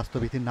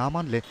স্বাস্থ্যবিধি না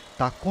মানলে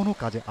তা কোনো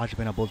কাজে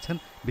আসবে না বলছেন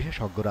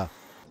বিশেষজ্ঞরা।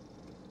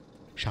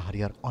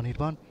 Shahriar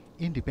Anirban,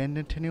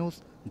 independent news,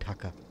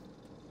 Dhaka.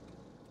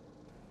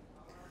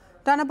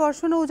 টানা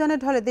বর্ষণ ও উজানের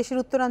ঢলে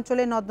দেশের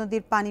উত্তরাঞ্চলে নদ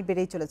নদীর পানি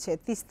বেড়েই চলেছে।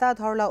 তিস্তা,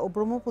 ধরলা ও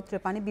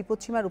ব্রহ্মপুত্রের পানি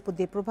বিপদসীমার উপর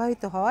দিয়ে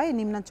প্রবাহিত হওয়ায়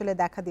নিম্নাঞ্চলে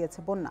দেখা দিয়েছে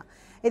বন্যা।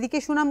 এদিকে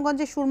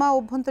সুনামগঞ্জে সুরমা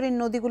অভ্যন্তরীণ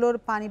নদীগুলোর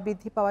পানি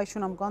বৃদ্ধি পাওয়ায়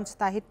সুনামগঞ্জ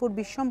তাহিরপুর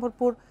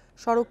বিশ্বম্ভরপুর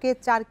সড়কে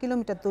 ৪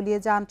 কিলোমিটার তলিয়ে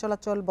যান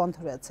চলাচল বন্ধ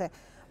রয়েছে।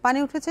 পানি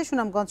উঠেছে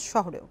সুনামগঞ্জ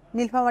শহরেও।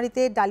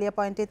 নীলফামারীতে ডালিয়া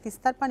পয়েন্টে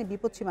তিস্তার পানি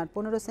বিপদসীমার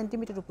 ১৫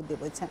 সেন্টিমিটার উপর দিয়ে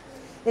বইছে।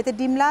 এতে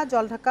ডিমলা,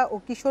 জলঢাকা ও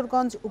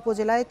কিশোরগঞ্জ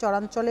উপজেলায়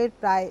চরাঞ্চলের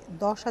প্রায়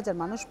 ১০,০০০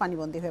 মানুষ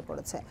পানিবন্দী হয়ে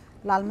পড়েছে।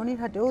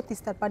 লালমনিরহাটেও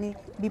তিস্তার পানি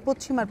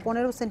বিপদসীমার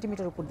 ১৫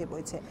 সেন্টিমিটার উপর দিয়ে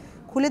বইছে।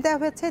 খুলে দেওয়া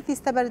হয়েছে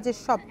তিস্তা ব্যারেজের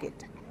সব গেট।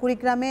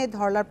 কুড়িগ্রামে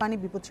ধরলার পানি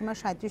বিপদসীমার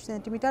 ৩৭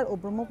 সেন্টিমিটার ও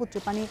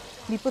ব্রহ্মপুত্রের পানি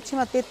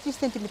বিপদসীমা ৩৩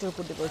 সেন্টিমিটার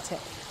উপর দিয়ে বইছে।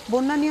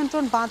 বন্যা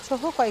নিয়ন্ত্রণ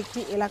বাঁধসহ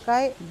কয়েকটি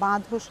এলাকায়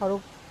বাঁধ ও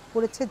সড়ক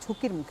পড়েছে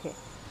ঝুঁকির মুখে।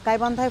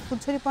 গাইবান্ধায়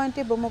ফুলছড়ি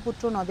পয়েন্টে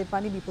ব্রহ্মপুত্র নদের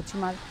পানি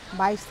বিপদসীমার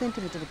 ২২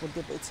 সেন্টিমিটার উপর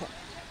দিয়ে বইছে।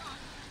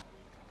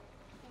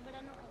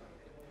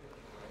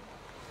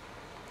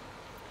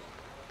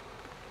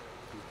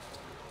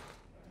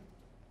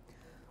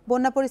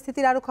 বন্যা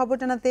পরিস্থিতির আরও খবর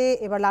জানাতে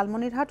এবার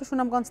লালমনিরহাট ও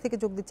সুনামগঞ্জ থেকে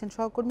যোগ দিচ্ছেন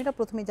সহকর্মীরা।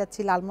 প্রথমেই যাচ্ছি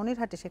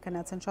লালমনিরহাটে, সেখানে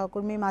আছেন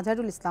সহকর্মী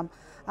মাঝারুল ইসলাম।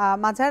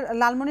 মাঝার,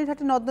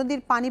 লালমনিরহাটে নদ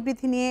নদীর পানি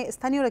বৃদ্ধি নিয়ে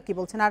স্থানীয়রা কি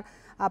বলছেন, আর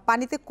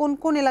পানিতে কোন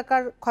কোন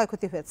এলাকার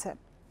ক্ষয়ক্ষতি হয়েছে?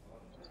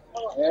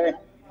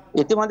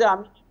 ইতিমধ্যে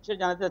আমি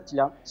জানাতে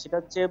চাচ্ছিলাম সেটা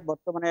হচ্ছে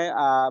বর্তমানে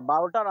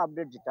 ১২টার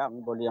আপডেট, যেটা আমি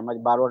বলি আমার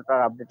 12টার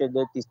আপডেটে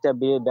যে তিস্তা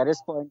ব্যারেজ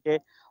পয়েন্টে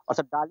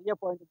অর্থাৎ ডালিয়া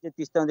পয়েন্টে যে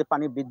তিস্তা নদীর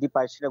পানি বৃদ্ধি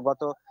পায় সেটা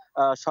গত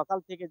সকাল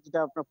থেকে যেটা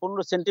আপনার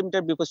 ১৫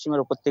 সেন্টিমিটার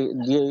বিপদসীমার উপর থেকে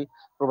দিয়েই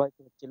প্রবাহিত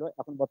হচ্ছিল,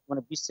 এখন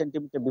বর্তমানে ২০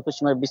 সেন্টিমিটার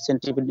বিপদসীমার ২০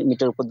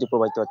 সেন্টিমিটার উপর দিয়ে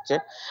প্রবাহিত হচ্ছে।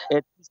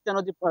 এই তিস্তা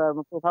নদীর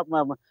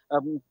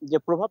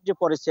প্রভাব যে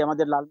পড়েছে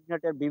আমাদের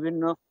লালমনিরহাটের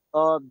বিভিন্ন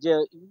যে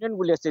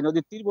ইউনিয়নগুলি আছে,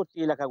 নদীর তীরবর্তী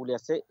এলাকাগুলি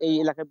আছে, এই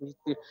এলাকায়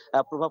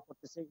প্রভাব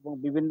পড়তেছে এবং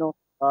বিভিন্ন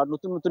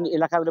নতুন নতুন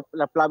এলাকাগুলো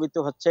প্লাবিত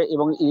হচ্ছে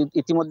এবং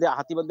ইতিমধ্যে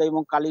হাতীবান্ধা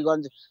এবং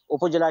কালীগঞ্জ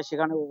উপজেলায়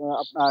সেখানে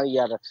আপনার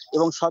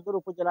এবং সদর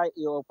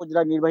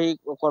উপজেলায় নির্বাহী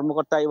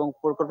কর্মকর্তা এবং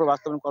প্রকল্প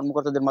বাস্তবায়ন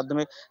কর্মকর্তাদের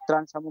মাধ্যমে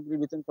ত্রাণ সামগ্রী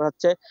বিতরণ করা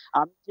হচ্ছে।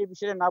 আমি যে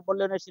বিষয়ে না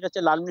বললে না সেটা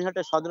হচ্ছে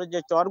লালমনিরহাটের সদরের যে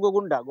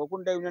গোকুন্ডা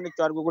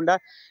ইউনিয়নের গোকুন্ডা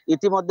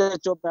ইতিমধ্যে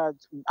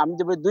আমি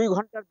যে ২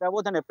 ঘন্টার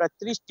ব্যবধানে প্রায়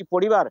 ৩০টি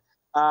পরিবার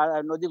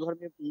নদী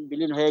গর্ভে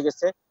বিলীন হয়ে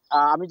গেছে।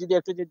 আমি যদি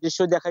একটু যে দৃশ্য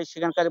দেখাই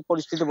সেখানকার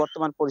পরিস্থিতি,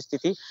 বর্তমান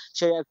পরিস্থিতি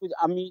সে একটু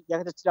আমি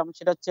দেখা যাচ্ছিলাম,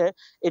 সেটা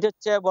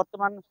হচ্ছে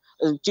বর্তমান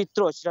চিত্র।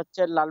 সেটা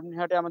হচ্ছে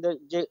লালমনিরহাটে আমাদের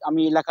যে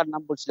আমি এলাকার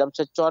নাম বলছিলাম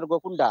সে চর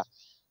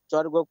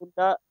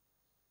গোকুন্ডা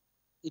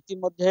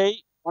ইতিমধ্যেই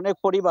অনেক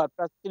পরিবার,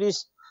 প্রায়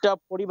 ৩০টা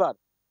পরিবার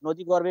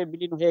নদী গর্ভে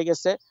বিলীন হয়ে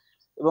গেছে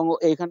এবং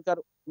এইখানকার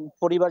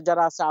পরিবার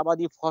যারা আছে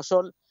আবাদি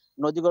ফসল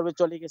নদীগর্ভে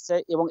চলে গেছে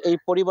এবং এই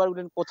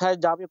পরিবারগুলো কোথায়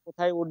যাবে,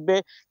 কোথায় উঠবে,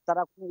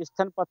 তারা কোনো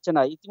স্থান পাচ্ছে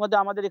না। ইতিমধ্যে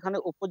আমাদের এখানে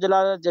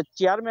উপজেলার যে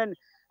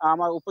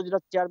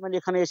উপজেলার চেয়ারম্যান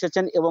এখানে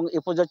এসেছেন এবং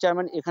উপজেলা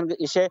চেয়ারম্যান এখানে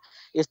এসে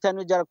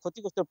স্থানীয় যারা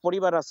ক্ষতিগ্রস্ত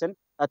পরিবার আছেন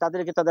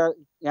তাদেরকে তাদের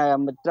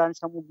ত্রাণ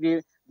সামগ্রী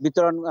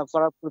বিতরণ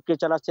করার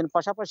প্রক্রিয়া চালাচ্ছেন।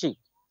 পাশাপাশি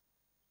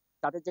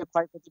তাদের যে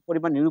ক্ষয়ক্ষতির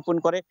পরিমাণ নিরূপণ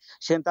করে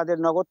সে তাদের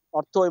নগদ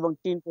অর্থ এবং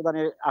টিন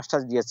প্রদানের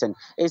আশ্বাস দিয়েছেন।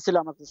 এই ছিল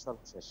আমাদের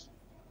সর্বশেষ।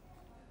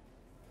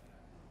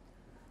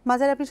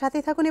 মাঝার, আপনি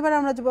সাথেই থাকুন। এবার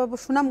আমরা যাবো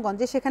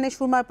সুনামগঞ্জে, সেখানে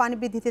সুরমার পানি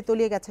বৃদ্ধিতে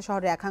তলিয়ে গেছে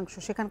শহরের একাংশ।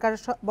 সেখানকার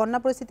বন্যা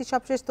পরিস্থিতির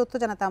সবশেষ তথ্য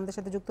জানাতে আমাদের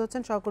সাথে যুক্ত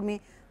হচ্ছেন সহকর্মী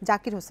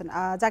জাকির হোসেন।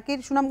 জাকির,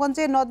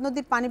 সুনামগঞ্জে নদ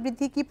নদীর পানি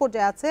বৃদ্ধি কি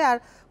পর্যায়ে আছে আর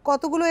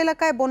কতগুলো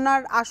এলাকায়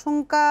বন্যার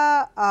আশঙ্কা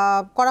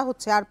করা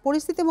হচ্ছে, আর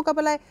পরিস্থিতি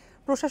মোকাবেলায়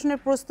প্রশাসনের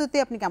প্রস্তুতি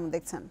আপনি কেমন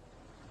দেখছেন?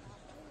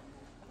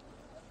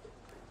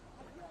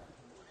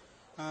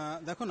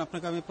 দেখুন,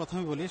 আপনাকে আমি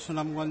প্রথমে বলি,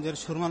 সুনামগঞ্জের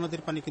সুরমা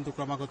নদীর পানি কিন্তু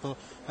ক্রমাগত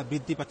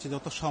বৃদ্ধি পাচ্ছে,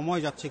 যত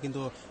সময় যাচ্ছে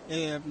কিন্তু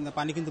এই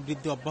পানি কিন্তু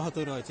বৃদ্ধি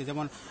অব্যাহতই রয়েছে।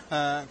 যেমন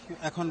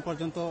এখন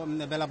পর্যন্ত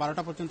বেলা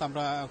 12টা পর্যন্ত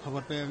আমরা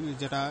খবর পেয়ে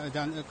যেটা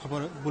খবর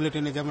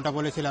বুলেটিনে যেমনটা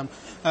বলেছিলাম,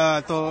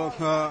 তো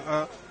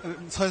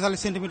 46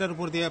 সেন্টিমিটার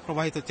উপর দিয়ে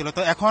প্রবাহিত হচ্ছিল।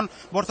 তো এখন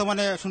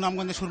বর্তমানে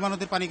সুনামগঞ্জের সুরমা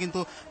নদীর পানি কিন্তু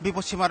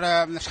বিপদসীমার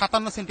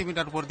 57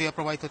 সেন্টিমিটার উপর দিয়ে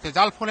প্রবাহিত হচ্ছে,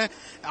 যার ফলে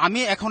আমি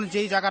এখন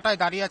যেই জায়গাটায়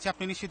দাঁড়িয়ে আছি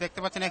আপনি নিশ্চয়ই দেখতে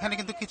পাচ্ছেন, এখানে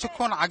কিন্তু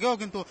কিছুক্ষণ আগেও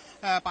কিন্তু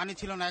পানি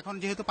ছিল না। এখন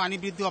যেহেতু পানি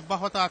বৃদ্ধি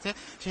অব্যাহত আছে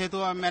সেহেতু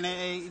মানে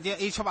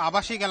এইসব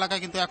আবাসিক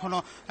এলাকায় কিন্তু এখনো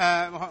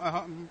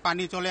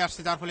পানি চলে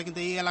আসছে, যার ফলে কিন্তু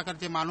এই এলাকার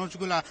যে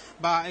মানুষগুলা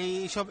বা এই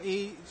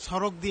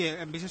সড়ক দিয়ে,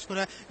 বিশেষ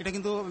করে এটা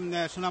কিন্তু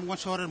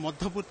সুনামগঞ্জ শহরের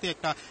মধ্যবর্তী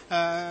একটা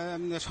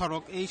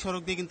সড়ক, এই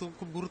সড়ক দিয়ে কিন্তু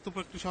খুব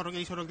গুরুত্বপূর্ণ একটি সড়ক।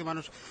 এই সড়ক দিয়ে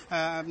মানুষ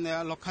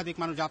লক্ষাধিক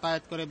মানুষ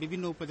যাতায়াত করে,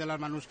 বিভিন্ন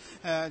উপজেলার মানুষ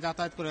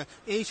যাতায়াত করে।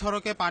 এই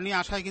সড়কে পানি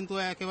আসায় কিন্তু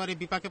একেবারে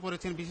বিপাকে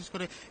পড়েছেন, বিশেষ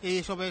করে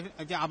এইসবের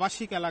যে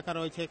আবাসিক এলাকা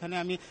রয়েছে। এখানে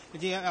আমি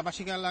যে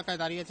আবাসিক এলাকায়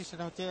দাঁড়িয়েছি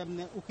সেটা হচ্ছে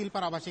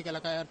উকিলপাড়া আবাসিক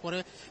এলাকায়, এরপরে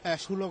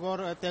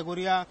ষোলগড়,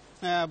 তেগরিয়া,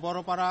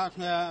 বড়পাড়া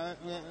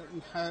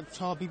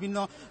সহ বিভিন্ন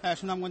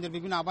সুনামগঞ্জের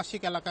বিভিন্ন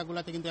আবাসিক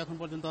এলাকাগুলোতে কিন্তু এখন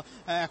পর্যন্ত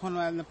এখন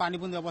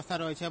পানিবন্দী অবস্থা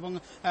রয়েছে এবং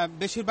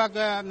বেশিরভাগ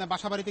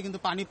বাসাবাড়িতে কিন্তু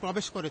পানি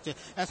প্রবেশ করেছে।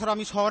 এছাড়া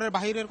আমি শহরের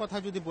বাহিরের কথা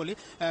যদি বলি,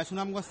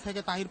 সুনামগঞ্জ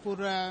থেকে তাহিরপুর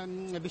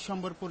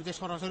বিশ্বম্বরপুর যে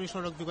সরাসরি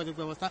সড়ক যোগাযোগ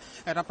ব্যবস্থা,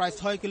 এটা প্রায়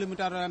 6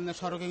 কিলোমিটার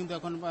সড়কে কিন্তু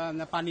এখন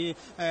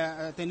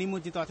পানিতে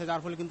নিমজ্জিত আছে,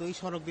 যার ফলে কিন্তু এই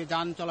সড়ক দিয়ে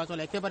যান চলাচল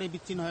একেবারেই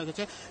বিচ্ছিন্ন হয়ে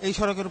গেছে। এই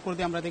সড়কের উপর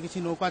দিয়ে আমরা দেখেছি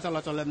নৌকা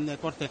চলাচল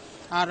করতে।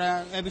 আর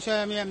এ বিষয়ে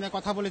আমি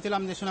কথা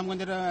বলেছিলাম যে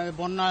সুনামগঞ্জের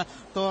বন্যা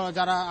তো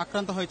যারা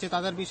আক্রান্ত হয়েছে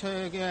তাদের বিষয়ে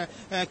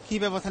কি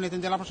ব্যবস্থা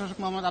নিতেন। জেলা প্রশাসক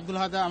মোহাম্মদ আব্দুল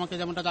হাদা আমাকে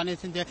যেমনটা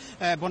জানিয়েছেন যে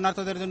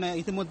বন্যার্তদের জন্য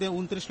ইতিমধ্যে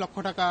 29 লক্ষ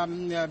টাকা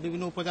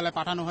বিভিন্ন উপজেলায়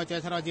পাঠানো হয়েছে।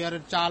 এছাড়াও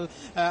জিআরের চাল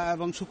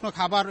এবং শুকনো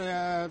খাবার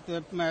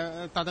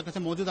তাদের কাছে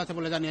মজুদ আছে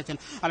বলে জানিয়েছেন।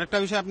 আরেকটা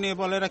বিষয় আপনি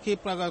বলে রাখি,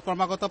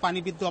 ক্রমাগত পানি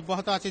বৃদ্ধি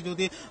অব্যাহত আছে,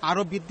 যদি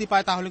আরো বৃদ্ধি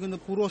পায় তাহলে কিন্তু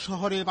পুরো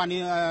শহরে পানি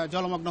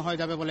জলমগ্ন হয়ে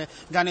যাবে বলে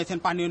জানিয়েছেন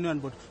পানি উন্নয়ন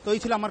বোর্ড। তো এই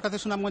ছিল আমার কাছে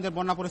সুনামগঞ্জের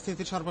বন্যা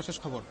পরিস্থিতির সর্বশেষ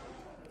খবর।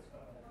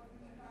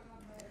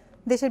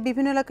 দেশের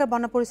বিভিন্ন এলাকার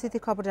বন্যা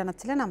পরিস্থিতির খবর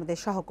জানাচ্ছিলেন আমাদের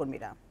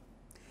সহকর্মীরা।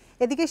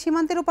 এদিকে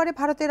সীমান্তের উপরে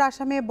ভারতের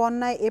আসামে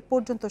বন্যায় এ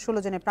পর্যন্ত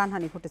 16 জনের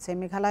প্রাণহানি ঘটেছে।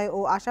 মেঘালয় ও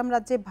আসাম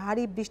রাজ্যে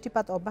ভারী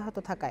বৃষ্টিপাত অব্যাহত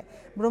থাকায়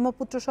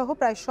ব্রহ্মপুত্র সহ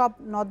প্রায় সব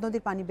নদ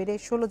নদীর পানি বেড়ে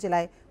 16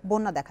 জেলায়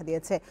বন্যা দেখা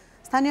দিয়েছে।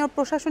 স্থানীয়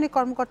প্রশাসনিক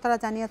কর্মকর্তারা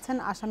জানিয়েছেন,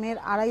 আসামের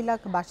 2.5 লাখ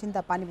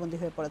বাসিন্দা পানিবন্দী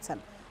হয়ে পড়েছেন।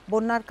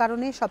 বন্যার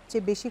কারণে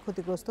সবচেয়ে বেশি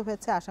ক্ষতিগ্রস্ত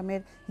হয়েছে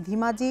আসামের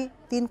ধিমাজি,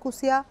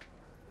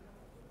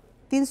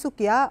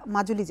 তিনসুকিয়া,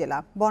 মাজুলি জেলা।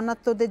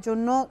 বন্যার্তদের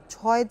জন্য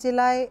 6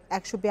 জেলায়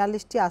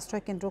 142টি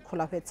আশ্রয় কেন্দ্র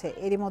খোলা হয়েছে।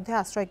 এরই মধ্যে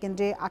আশ্রয়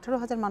কেন্দ্রে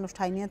 18,000 মানুষ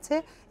ঠাঁই নিয়েছে।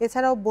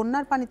 এছাড়াও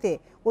বন্যার পানিতে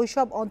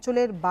ওইসব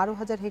অঞ্চলের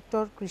 12,000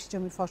 হেক্টর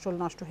কৃষিজমির ফসল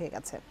নষ্ট হয়ে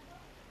গেছে।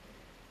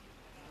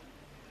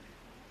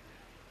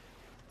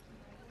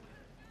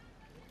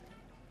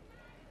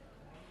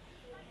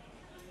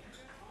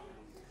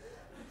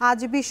 আজ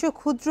বিশ্ব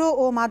ক্ষুদ্র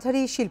ও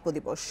মাঝারি শিল্প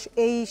দিবস।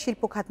 এই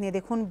শিল্প খাত নিয়ে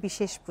দেখুন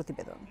বিশেষ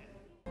প্রতিবেদন।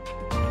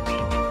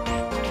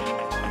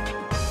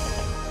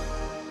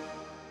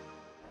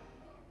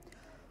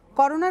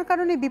 করোনার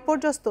কারণে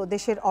বিপর্যস্ত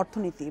দেশের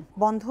অর্থনীতি,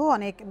 বন্ধ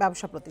অনেক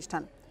ব্যবসা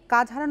প্রতিষ্ঠান,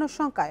 কাজ হারানোর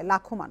শঙ্কায়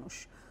লাখো মানুষ।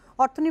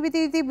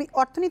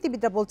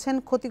 অর্থনীতিবিদরা বলছেন,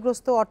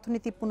 ক্ষতিগ্রস্ত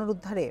অর্থনীতি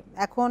পুনরুদ্ধারে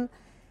এখন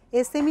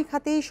এসএমই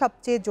খাতেই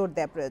সবচেয়ে জোর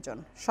দেওয়া প্রয়োজন।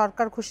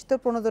 সরকার ঘোষিত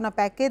প্রণোদনা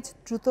প্যাকেজ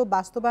দ্রুত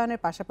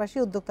বাস্তবায়নের পাশাপাশি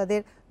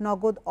উদ্যোক্তাদের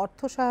নগদ অর্থ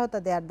সহায়তা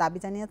দেওয়ার দাবি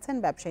জানিয়েছেন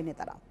ব্যবসায়ী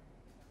নেতারা।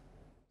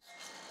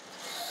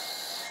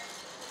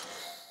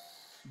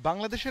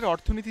 বাংলাদেশের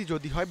অর্থনীতি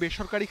যদি হয়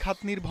বেসরকারি খাত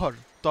নির্ভর,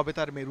 তবে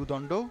তার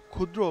মেরুদণ্ড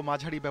ক্ষুদ্র ও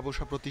মাঝারি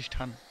ব্যবসা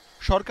প্রতিষ্ঠান।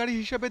 সরকারি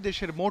হিসাবে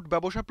দেশের মোট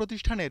ব্যবসা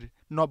প্রতিষ্ঠানের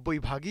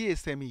 90%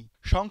 এসএমই,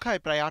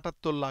 সংখ্যায় প্রায়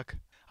 78 লাখ।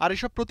 আর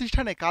এসব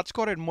প্রতিষ্ঠানে কাজ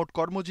করেন মোট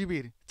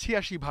কর্মজীবীর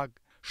 86%।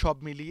 সব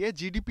মিলিয়ে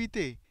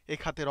জিডিপিতে এ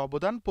খাতের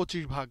অবদান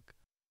 25%।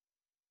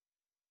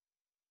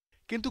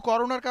 কিন্তু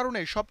করোনার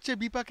কারণে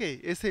সবচেয়ে বিপাকে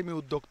এসএমই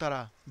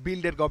উদ্যোক্তারা।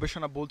 বিল্ডের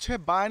গবেষণা বলছে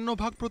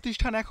 52%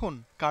 প্রতিষ্ঠান এখন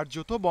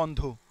কার্যত বন্ধ।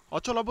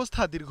 অচল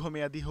অবস্থা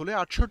দীর্ঘমেয়াদী হলে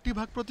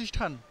 68%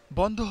 প্রতিষ্ঠান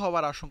বন্ধ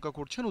হওয়ার আশঙ্কা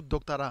করছেন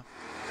উদ্যোক্তারা।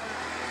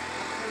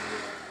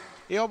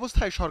 এ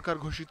অবস্থায় সরকার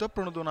ঘোষিত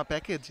প্রণোদনা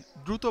প্যাকেজ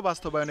দ্রুত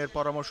বাস্তবায়নের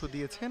পরামর্শ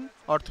দিয়েছেন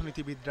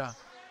অর্থনীতিবিদরা।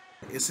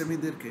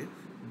 এসএমইদেরকে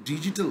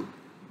ডিজিটাল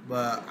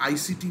বা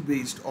আইসিটি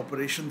বেসড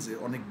অপারেশনসে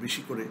অনেক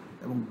বেশি করে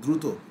এবং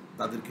দ্রুত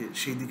তাদেরকে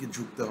সেই দিকে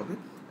ঝুঁকতে হবে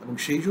এবং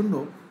সেই জন্য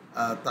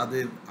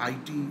তাদের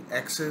আইটি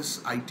অ্যাক্সেস,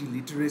 আইটি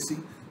লিটারেসি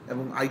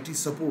এবং আইটি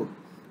সাপোর্ট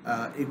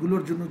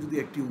এগুলোর জন্য যদি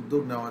একটি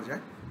উদ্যোগ নেওয়া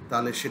যায়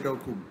তাহলে সেটাও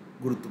খুব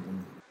গুরুত্বপূর্ণ।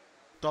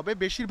 তবে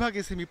বেশিরভাগ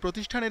এসএমই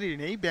প্রতিষ্ঠানেরই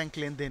নেই ব্যাংক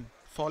লেনদেন,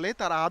 ফলে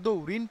তারা আদৌ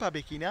ঋণ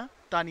পাবে কিনা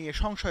তা নিয়ে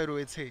সংশয়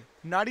রয়েছে।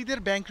 নারীদের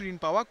ব্যাংক ঋণ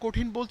পাওয়া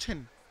কঠিন বলছেন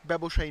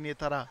ব্যবসায়ী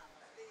নেতারা।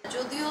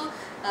 যদিও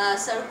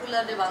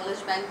সার্কুলারে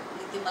বাংলাদেশ ব্যাংক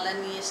নীতিমালা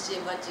নিয়ে এসছে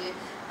এবার যে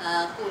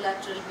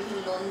কোলাটারালবিহীন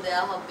লোন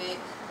দেওয়া হবে,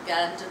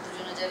 গ্যারান্টার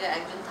দুজনের জায়গায়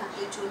একজন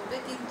থাকলে চলবে,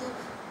 কিন্তু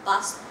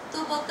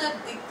বাস্তবতার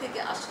দিক থেকে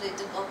আসলে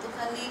এটা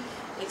কতখানি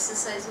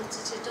এক্সারসাইজ হচ্ছে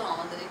সেটাও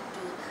আমাদের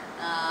একটু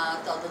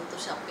তদন্ত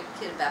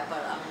সাপেক্ষের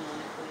ব্যাপার আমি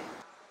মনে করি।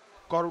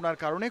 করোনার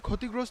কারণে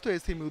ক্ষতিগ্রস্ত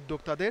এসএমই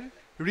উদ্যোক্তাদের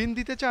ঋণ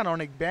দিতে চান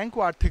অনেক ব্যাংক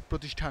ও আর্থিক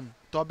প্রতিষ্ঠান।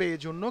 তবে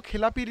এজন্য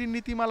খেলাপি ঋণ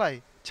নীতিমালায়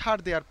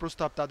ছাড় দেওয়ার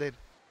প্রস্তাব তাদের।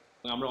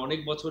 আমরা অনেক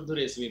বছর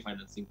ধরে এসএমই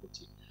ফাইন্যান্সিং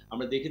করছি।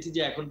 আমরা দেখেছি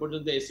যে এখন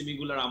পর্যন্ত এসএমই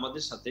গুলোর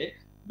আমাদের সাথে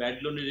ব্যাড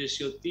লোনের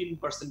রেশিও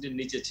 3%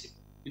 নিচে ছিল,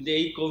 কিন্তু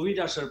এই কোভিড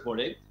আসার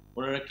পরে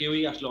ওনারা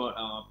কেউই আসলে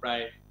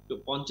প্রায়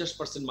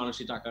 50%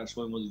 মানুষই টাকার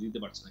সময় মতো দিতে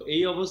পারছে না।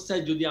 এই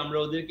অবস্থায় যদি আমরা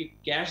ওদেরকে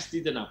ক্যাশ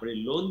দিতে না পারি,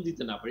 লোন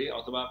দিতে না পারি,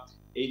 অথবা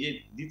এই যে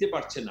দিতে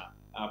পারছে না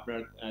আপনার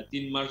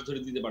 3 মাস ধরে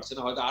দিতে পারছে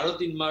না, হয়তো আরো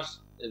 3 মাস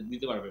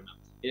দিতে পারবে না,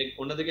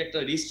 ওনাদেরকে একটা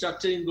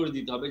রিস্ট্রাকচারিং করে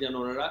দিতে হবে যেন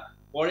ওনারা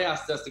পরে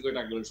আস্তে আস্তে করে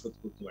টাকাগুলো শোধ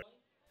করতে পারে।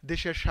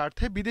 দেশের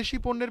স্বার্থে বিদেশি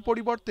পণ্যের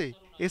পরিবর্তে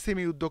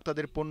এসএমই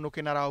উদ্যোক্তাদের পণ্য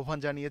কেনার আহ্বান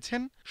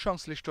জানিয়েছেন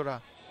সংশ্লিষ্টরা।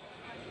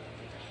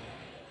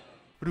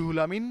 Ruhul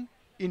Amin,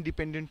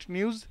 independent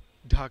news,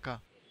 Dhaka.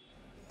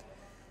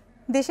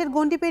 দেশের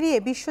গণ্ডি পেরিয়ে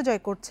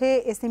বিশ্বজয় করছে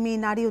এসএমই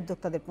নারী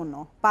উদ্যোক্তাদের পণ্য।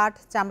 পাট,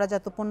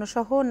 চামড়াজাত পণ্য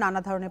সহ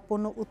নানা ধরনের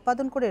পণ্য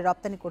উৎপাদন করে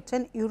রপ্তানি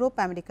করছেন ইউরোপ,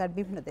 আমেরিকার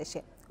বিভিন্ন দেশে।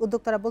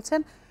 উদ্যোক্তারা বলছেন,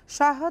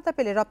 সহায়তা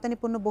পেলে রপ্তানি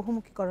পণ্য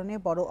বহুমুখীকরণে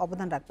বড়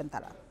অবদান রাখবেন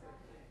তারা।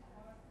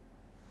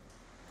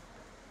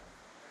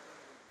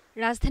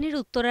 রাজধানীর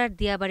উত্তরার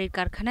দিয়াবাড়ির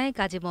কারখানায়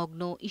কাজে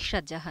মগ্ন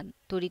ইশরাত জাহান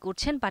তৈরি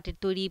করছেন পাটের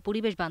তৈরি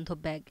পরিবেশ বান্ধব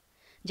ব্যাগ,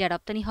 যা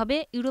রপ্তানি হবে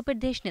ইউরোপের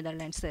দেশ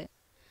নেদারল্যান্ডসে।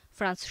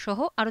 ফ্রান্স সহ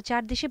আরও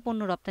 4 দেশে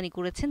পণ্য রপ্তানি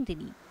করেছেন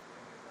তিনি।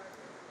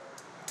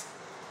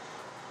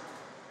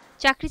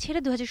 চাকরি ছেড়ে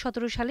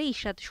 2017 সালে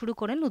ইশরাত শুরু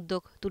করেন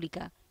উদ্যোগ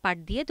তুলিকা। পাট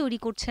দিয়ে তৈরি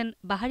করছেন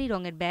বাহারি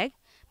রঙের ব্যাগ,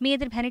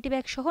 মেয়েদের ভ্যানিটি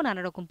ব্যাগ সহ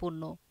নানা রকম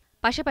পণ্য।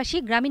 পাশাপাশি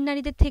গ্রামীণ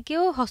নারীদের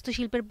থেকেও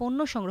হস্তশিল্পের পণ্য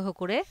সংগ্রহ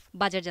করে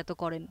বাজারজাত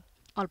করেন।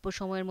 অল্প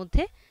সময়ের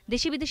মধ্যে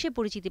দেশে বিদেশে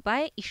পরিচিতি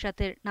পায়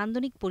ইশরাতের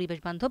নান্দনিক পরিবেশ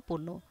বান্ধব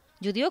পণ্য,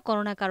 যদিও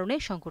করোনার কারণে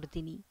সংকটে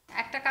তিনি।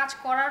 একটা কাজ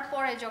করার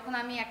পরে যখন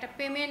আমি একটা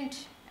পেমেন্ট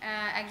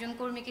একজন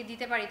কর্মীকে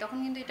দিতে পারি, তখন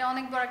কিন্তু এটা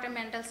অনেক বড় একটা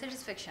মেন্টাল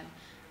স্যাটিসফ্যাকশন,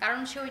 কারণ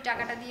সে ওই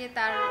টাকাটা দিয়ে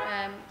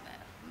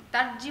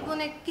তার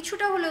জীবনে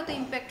কিছুটা হলেও তো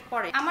ইম্প্যাক্ট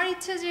পড়ে। আমার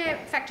ইচ্ছে যে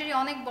ফ্যাক্টরি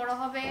অনেক বড়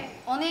হবে,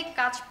 অনেক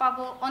কাজ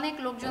পাবো, অনেক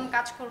লোকজন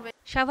কাজ করবে।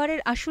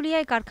 সাভারের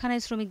আশুলিয়ায়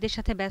কারখানায় শ্রমিকদের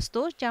সাথে ব্যস্ত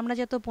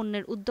চামড়াজাত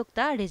পণ্যের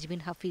উদ্যোক্তা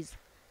রেজবিন হাফিজ।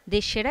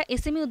 দেশ সেরা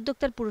এসএমই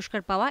উদ্যোক্তার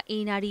পুরস্কার পাওয়া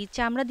এই নারী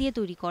চামড়া দিয়ে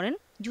তৈরি করেন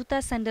জুতা,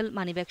 স্যান্ডেল,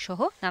 মানিব্যাগ সহ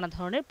নানা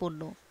ধরনের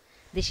পণ্য।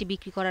 দেশে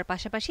বিক্রি করার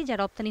পাশাপাশি যা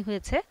রপ্তানি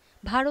হয়েছে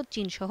ভারত,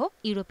 চীন সহ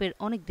ইউরোপের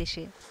অনেক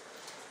দেশে।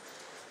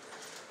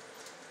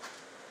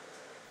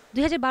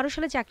 2012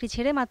 সালে চাকরি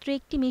ছেড়ে মাত্র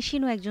একটি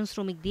মেশিন ও একজন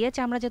শ্রমিক দিয়ে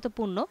চামড়াজাত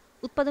পণ্য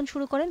উৎপাদন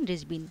শুরু করেন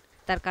রেজবিন।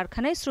 তার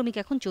কারখানায় শ্রমিক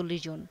এখন 40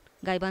 জন।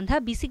 গাইবান্ধা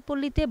বিসিক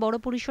পল্লীতে বড়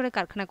পরিসরে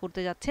কারখানা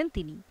করতে যাচ্ছেন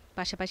তিনি।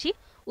 পাশাপাশি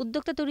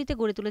উদ্যোক্তা তৈরিতে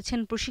গড়ে তুলেছেন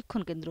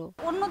প্রশিক্ষণ কেন্দ্র।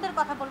 অন্যদের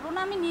কথা বলবো না,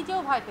 আমি নিজেও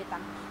ভয়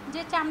পেতাম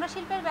যে চামড়া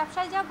শিল্পের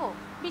ব্যবসায় যাব,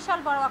 বিশাল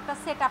বড় একটা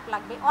সেটআপ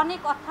লাগবে, অনেক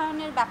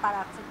অর্থায়নের ব্যাপার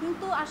আছে,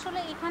 কিন্তু আসলে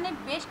এখানে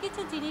বেশ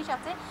কিছু জিনিস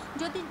আছে,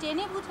 যদি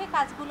জেনে বুঝে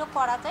কাজগুলো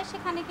করা যায়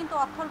সেখানে কিন্তু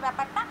অর্থর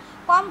ব্যাপারটা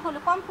কম হলে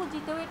কম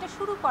পুঁজিতেও এটা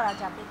শুরু করা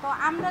যাবে। তো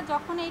আমরা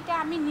যখন এটা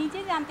আমি নিজে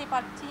জানতে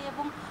পারছি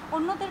এবং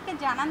অন্যদেরকে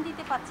জানান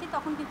দিতে পারছি,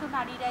 তখন কিন্তু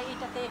নারীরা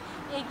এটাতে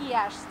এগিয়ে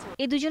আসছে।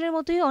 এই দুজনের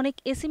মতোই অনেক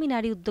এসএমই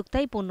নারী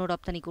উদ্যোক্তাই পণ্য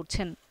রপ্তানি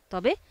করছেন।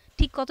 তবে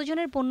ঠিক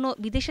কতজনের পণ্য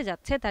বিদেশে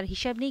যাচ্ছে তার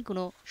হিসাব নেই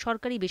কোনো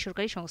সরকারি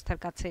বেসরকারি সংস্থার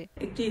কাছে।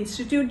 একটি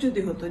ইনস্টিটিউট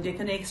যদি হতো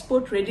যেখানে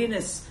এক্সপোর্ট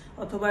রেডিনেস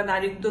অথবা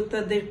নারী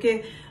উদ্যোক্তাদেরকে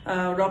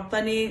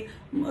রপ্তানি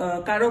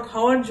কারক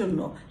হওয়ার জন্য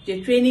যে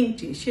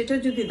ট্রেনিংটি সেটা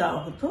যদি দেওয়া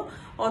হতো,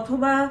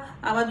 অথবা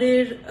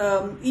আমাদের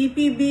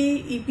ইপিবি,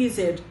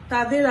 ইপিজেড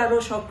তাদের আরো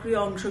সক্রিয়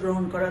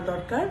অংশগ্রহণ করা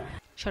দরকার।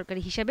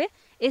 সরকারি হিসাবে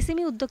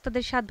এসএমই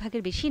উদ্যোক্তাদের 7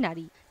 ভাগের বেশি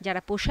নারী,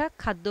 যারা পোশাক,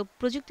 খাদ্য,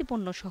 প্রযুক্তি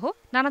পণ্য সহ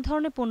নানা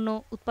ধরনের পণ্য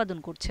উৎপাদন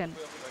করছেন।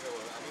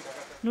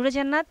 নুরে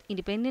জান্নাত,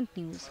 ইন্ডিপেন্ডেন্ট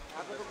নিউজ।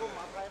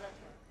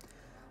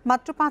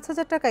 মাত্র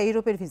 5,000 টাকা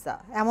ইউরোপের ভিসা,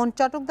 এমন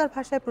চটকদার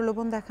ভাষায়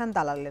প্রলোভন দেখান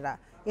দালালেরা।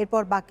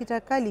 এরপর বাকি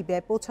টাকা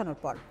লিবিয়ায় পৌঁছানোর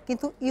পর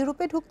কিন্তু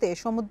ইউরোপে ঢুকতে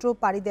সমুদ্র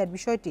পাড়ি দেওয়ার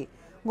বিষয়টি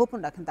গোপন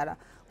রাখেন তারা।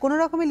 কোনো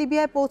রকমে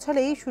লিবিয়ায়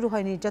পৌঁছালেই শুরু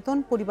হয় নির্যাতন।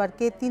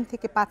 পরিবারকে 3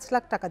 থেকে 5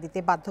 লাখ টাকা দিতে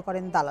বাধ্য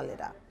করেন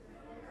দালালেরা।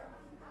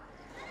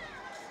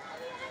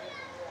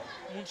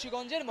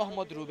 মুন্সিগঞ্জের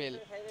মোহাম্মদ রুবেল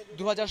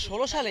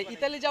 2016 সালে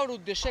ইতালি যাওয়ার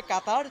উদ্দেশ্যে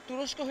কাতার,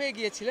 তুরস্ক হয়ে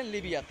গিয়েছিলেন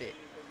লিবিয়াতে।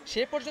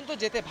 সে পর্যন্ত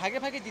যেতে ভাগে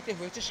ভাগে দিতে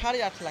হয়েছে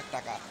 8.5 লাখ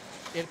টাকা।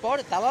 এরপর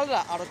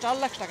দালালরা আরও 4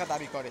 লাখ টাকা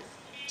দাবি করে।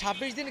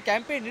 26 দিন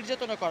ক্যাম্পে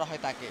নির্যাতন করা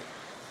হয় তাকে।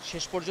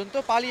 শেষ পর্যন্ত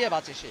পালিয়ে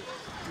বাঁচে সে।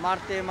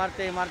 মারতে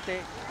মারতে মারতে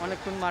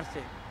অনেকক্ষণ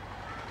মারছে।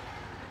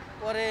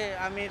 পরে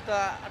আমি তো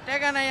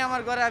টাকা নাই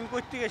আমার ঘরে, আমি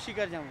কোথা থেকে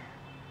শিকার যাব,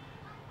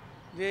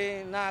 যে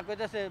না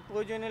কইতাছে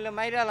প্রয়োজন হলে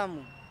মাইরে আলাম,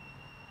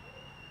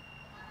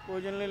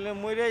 প্রয়োজন হলে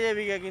মরে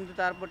যাবি, কিন্তু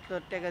তারপর তো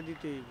টাকা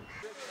দিতেই হবে।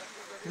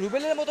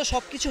 রুবেলের মতো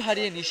সবকিছু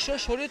হারিয়ে নিঃস্ব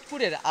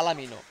শরীয়তপুরের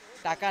আলামিনও।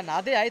 টাকা না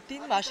দেয়ায়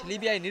 3 মাস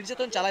লিবিয়ায়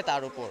নির্যাতন চালায়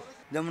তার উপর।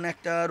 যেমন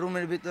একটা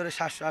রুমের ভিতরে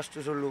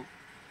 700-800 লোক,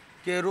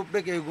 কেউ রূপে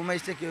কেউ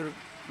ঘুমাইছে, কেউ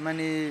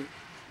মানে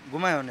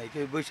ঘুমায়ও নাই,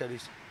 কেউ বৈশা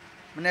রয়েছে,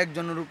 মানে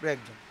একজনের উপরে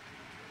একজন।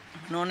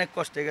 মানে অনেক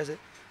কষ্টে গেছে।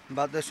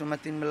 ভাতের সময়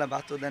 3 বেলা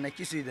ভাতও দেয় না,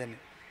 কিছুই দেয় না,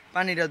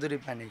 পানিটা ধরে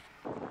পানি।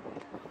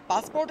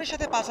 পাসপোর্টের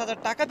সাথে 5,000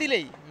 টাকা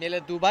দিলেই মেলে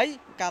দুবাই,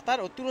 কাতার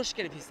ও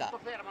তুরস্কের ভিসা।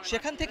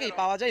 সেখান থেকেই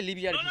পাওয়া যায়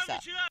লিবিয়ার ভিসা।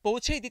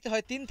 পৌঁছেই দিতে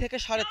হয় 3 থেকে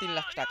 3.5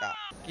 লাখ টাকা।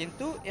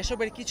 কিন্তু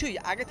এসবের কিছুই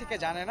আগে থেকে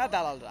জানে না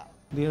দালালরা।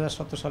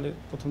 2017 সালের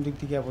প্রথম দিক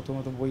থেকে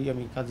প্রথমত বই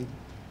আমি কাজের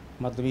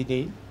মাধ্যমেই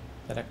দেই,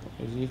 তার এক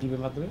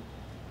রিলেটিভের মাধ্যমে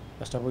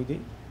 5টা বই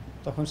দিই।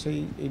 তখন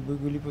এই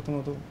বইগুলি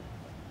প্রথমত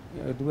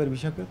দুবাইয়ের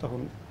ভিসাকে তখন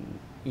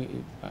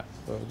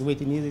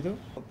দুবাইতে নিয়ে দিত।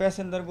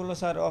 প্যাসেঞ্জারগুলো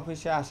স্যার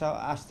অফিসে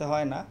আসতে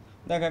হয় না,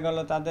 দেখা গেল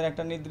তাদের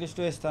একটা নির্দিষ্ট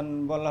স্থান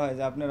বলা হয়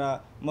যে আপনারা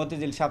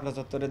মতিঝিল শাপলা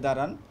চত্বরে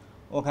দাঁড়ান,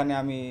 ওখানে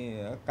আমি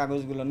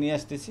কাগজগুলো নিয়ে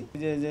আসতেছি।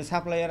 যে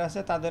সাপ্লাইয়ার আছে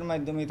তাদের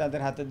মাধ্যমেই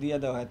তাদের হাতে দিয়ে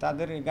দেওয়া হয়,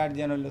 তাদের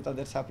গার্জিয়ান হলো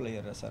তাদের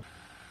সাপ্লাইয়াররা স্যার।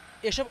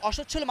 এসব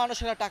অসচ্ছল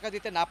মানুষেরা টাকা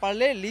দিতে না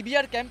পারলে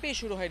লিবিয়ার ক্যাম্পেই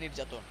শুরু হয়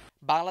নির্যাতন।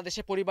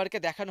 বাংলাদেশে পরিবারকে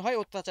দেখানো হয়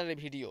অত্যাচারের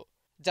ভিডিও।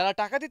 যারা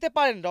টাকা দিতে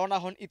পারেন রওনা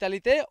হন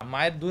ইতালিতে।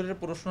 মায়ের দূরের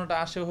প্রশ্নটা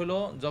আসে হলো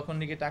যখন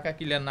নাকি টাকা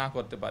ক্লিয়ার না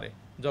করতে পারে,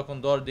 যখন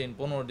 10 দিন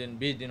 15 দিন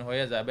 20 দিন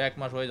হয়ে যায় বা 1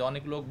 মাস হয়ে যায়,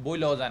 অনেক লোক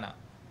বইলেও যায় না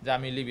যে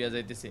আমি লিবিয়া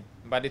যাইতেছি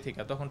বাড়ি থেকে,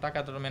 তখন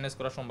টাকাটা ম্যানেজ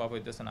করা সম্ভব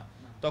হইতেছে না,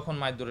 তখন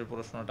মায়ের দূরের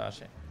প্রশ্নটা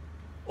আসে।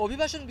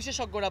 অভিবাসন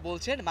বিশেষজ্ঞরা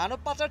বলছেন মানব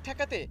পাচার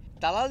ঠেকাতে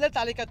দালালদের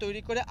তালিকা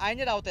তৈরি করে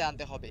আইনের আওতায়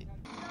আনতে হবে।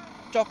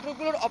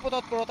 চক্রগুলোর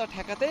অপতৎপরতা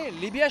ঠেকাতে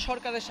লিবিয়া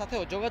সরকারের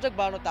সাথেও যোগাযোগ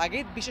বাড়ানোর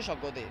তাগিদ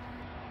বিশেষজ্ঞদের।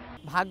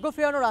 ভাগ্য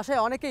ফেরানোর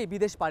আশায় অনেকেই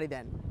বিদেশ পাড়ি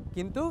দেন,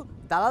 কিন্তু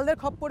দালালদের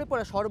খপ্পরে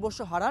পড়ে সর্বস্ব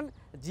হারান,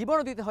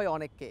 জীবনও দিতে হয়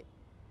অনেককে।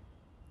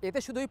 এতে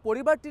শুধুই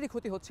পরিবারটিরই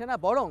ক্ষতি হচ্ছে না,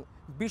 বরং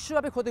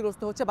বিশ্বব্যাপী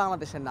ক্ষতিগ্রস্ত হচ্ছে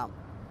বাংলাদেশের নাম।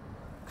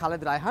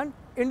 Khaled Raihan,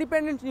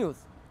 independent news,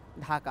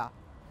 Dhaka.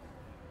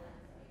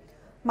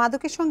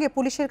 মাদকের সঙ্গে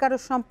পুলিশের কারো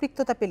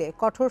সম্পৃক্ততা পেলে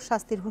কঠোর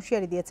শাস্তির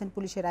হুঁশিয়ারি দিয়েছেন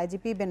পুলিশের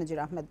আইজিপি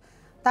বেনজির আহমেদ।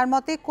 তার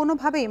মতে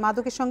কোনোভাবেই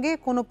মাদকের সঙ্গে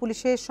কোনো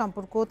পুলিশের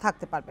সম্পর্ক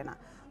থাকতে পারবে না।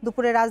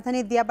 দুপুরে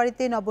রাজধানীর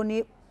দিয়াবাড়িতে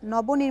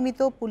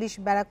নবনির্মিত পুলিশ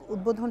ব্যারাক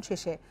উদ্বোধন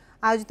শেষে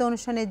আয়োজিত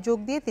অনুষ্ঠানে যোগ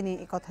দিয়ে তিনি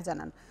একথা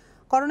জানান।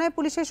 করোনায়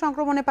পুলিশের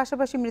সংক্রমণের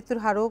পাশাপাশি মৃত্যুর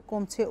হারও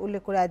কমছে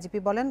উল্লেখ করে আইজিপি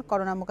বলেন,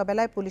 করোনা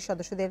মোকাবেলায় পুলিশ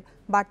সদস্যদের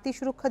বাড়তি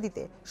সুরক্ষা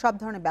দিতে সব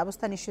ধরনের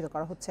ব্যবস্থা নিশ্চিত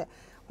করা হচ্ছে।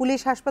 পুলিশ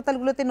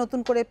হাসপাতালগুলোতে নতুন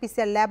করে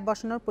পিসিআর ল্যাব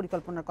বসানোর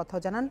পরিকল্পনার কথাও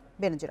জানান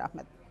বেনজির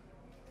আহমেদ।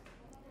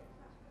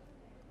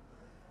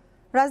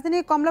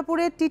 রাজধানীর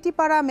কমলাপুরে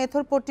টিটিপাড়া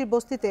মেথরপট্টির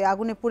বস্তিতে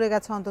আগুনে পুড়ে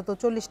গেছে অন্তত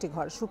 40টি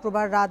ঘর।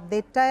 শুক্রবার রাত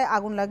 1:30টায়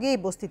আগুন লাগে এই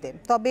বস্তিতে,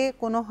 তবে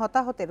কোনো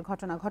হতাহতের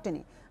ঘটনা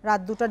ঘটেনি।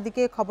 রাত 2টার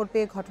দিকে খবর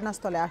পেয়ে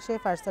ঘটনাস্থলে আসে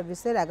ফায়ার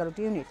সার্ভিসের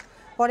 11টি ইউনিট।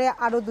 পরে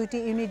আরও 2টি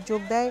ইউনিট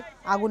যোগ দেয়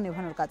আগুন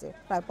নেভানোর কাজে।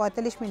 প্রায়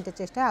 45 মিনিটের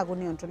চেষ্টায় আগুন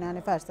নিয়ন্ত্রণে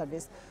আনে ফায়ার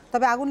সার্ভিস।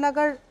 তবে আগুন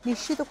লাগার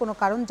নিশ্চিত কোনো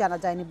কারণ জানা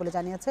যায়নি বলে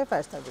জানিয়েছে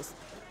ফায়ার সার্ভিস।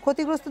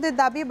 ক্ষতিগ্রস্তদের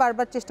দাবি,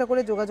 বারবার চেষ্টা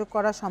করে যোগাযোগ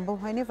করা সম্ভব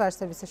হয়নি ফায়ার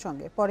সার্ভিসের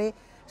সঙ্গে। পরে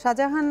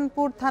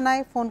শাহজাহানপুর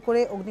থানায় ফোন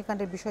করে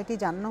অগ্নিকাণ্ডের বিষয়টি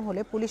জানানো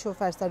হলে পুলিশ ও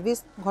ফায়ার সার্ভিস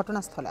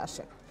ঘটনাস্থলে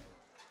আসে।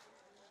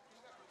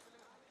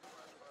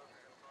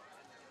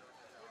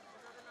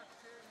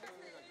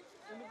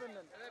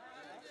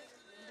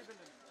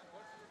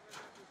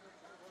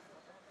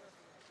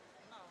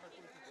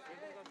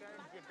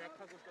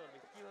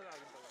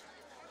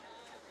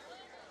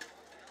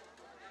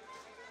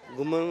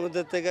 ঘুমের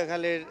মধ্যে থেকে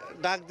খালি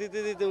ডাক দিতে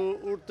দিতে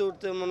উঠতে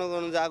উঠতে মনে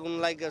করেন যে আগুন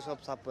লাগে সব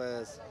সাপ হয়ে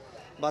গেছে।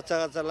 বাচ্চা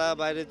কাচ্চারা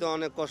বাইরে তো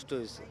অনেক কষ্ট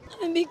হয়েছে।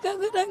 ভিক্ষা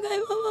করে খাই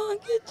বাবা, আমার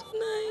কিছু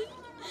নাই।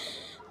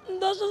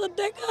 10,000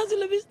 টাকা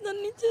আসলে বিছনার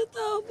নিচে,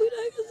 তাও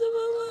পুড়ে গেছে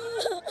বাবা।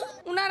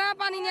 ওনারা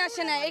পানি নিয়ে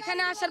আসে না,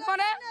 এখানে আসার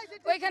পরে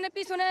ওইখানে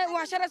পিছনে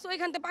ওয়াশার আছে,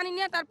 ওইখান থেকে পানি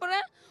নিয়ে তারপরে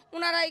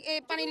ওনারা এই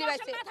পানি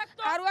লিবাইছে।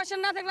 আর ওয়াশার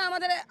না থাকলে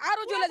আমাদের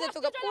আরো জ্বলে যেত,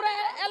 পুরো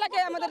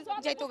এলাকায় আমাদের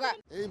যাইতো।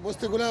 এই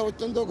বস্তিগুলো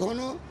অত্যন্ত ঘন,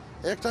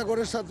 একটা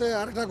ঘরের সাথে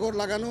আরেকটা ঘর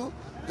লাগানো,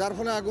 যার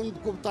ফলে আগুন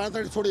খুব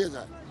তাড়াতাড়ি ছড়িয়ে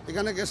যায়।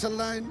 এখানে গ্যাসের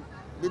লাইন,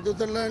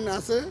 বিদ্যুতের লাইন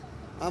আছে।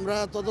 আমরা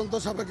তদন্ত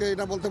সাপেক্ষে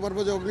এটা বলতে পারবো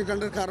যে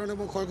অগ্নিকাণ্ডের কারণ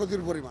এবং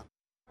ক্ষয়ক্ষতির পরিমাণ।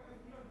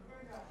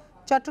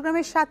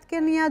 চট্টগ্রামের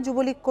সাতকানিয়া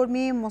যুবলীগ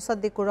কর্মী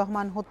মোসাদ্দেকুর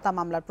রহমান হত্যা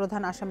মামলার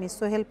প্রধান আসামি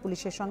সোহেল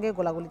পুলিশের সঙ্গে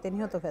গোলাগুলিতে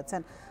নিহত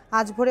হয়েছেন।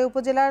 আজ ভোরে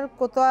উপজেলার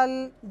কোতোয়াল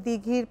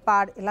দিঘির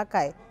পাড়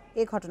এলাকায়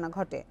এ ঘটনা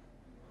ঘটে।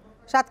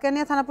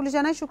 সাতকানিয়া থানা পুলিশ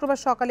জানায়, শুক্রবার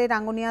সকালে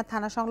রাঙ্গুনিয়া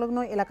থানা সংলগ্ন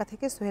এলাকা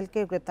থেকে সোহেলকে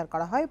গ্রেপ্তার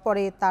করা হয়।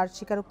 পরে তার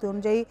স্বীকারোক্তি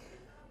অনুযায়ী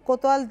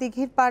কোতোয়াল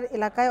দিঘির পাড়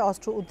এলাকায়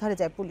অস্ত্র উদ্ধারে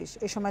যায় পুলিশ।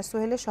 এ সময়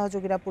সোহেলের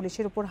সহযোগীরা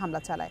পুলিশের উপর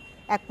হামলা চালায়।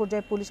 এক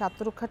পর্যায়ে পুলিশ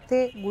আত্মরক্ষার্থে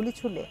গুলি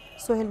ছুড়লে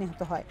সোহেল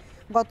নিহত হয়।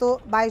 গত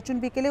 22 জুন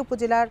বিকেলে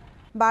উপজেলার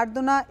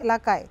বারদোনা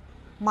এলাকায়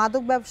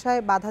মাদক ব্যবসায়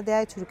বাধা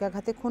দেয়ায়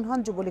ছুরিকাঘাতে খুন হন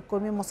যুবলীগ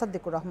কর্মী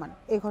মোসাদ্দেকুর রহমান।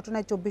 এই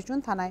ঘটনায় 24 জুন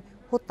থানায়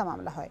হত্যা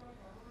মামলা হয়।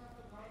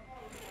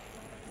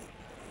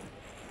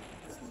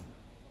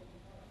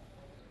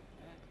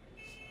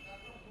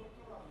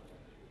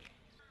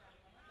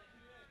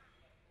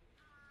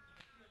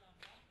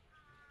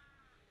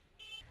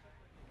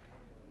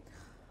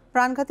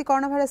 প্রাণঘাতী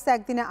করোনা ভাইরাসে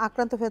একদিনে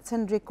আক্রান্ত হয়েছেন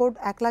রেকর্ড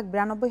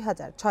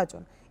 1,92,006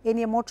 জন। এ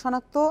নিয়ে মোট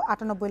শনাক্ত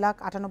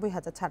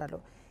 98,98,000 ছাড়ালো।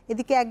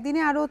 এদিকে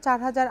একদিনে আরও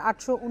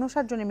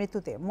 4,859 জনের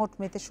মৃত্যুতে মোট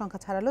মৃতের সংখ্যা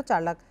ছাড়ালো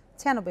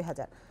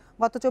 4,96,000।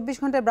 গত 24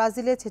 ঘন্টায়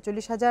ব্রাজিলে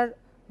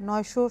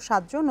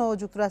 46,907 জন ও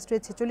যুক্তরাষ্ট্রে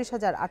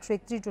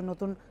 46,831 জন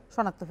নতুন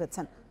শনাক্ত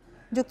হয়েছেন।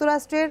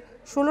 যুক্তরাষ্ট্রের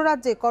 16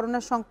 রাজ্যে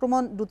করোনার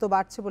সংক্রমণ দ্রুত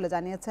বাড়ছে বলে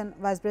জানিয়েছেন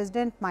ভাইস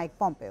প্রেসিডেন্ট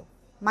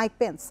মাইক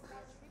পেন্স।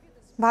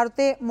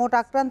 ভারতে মোট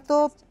আক্রান্ত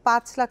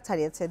 5 লাখ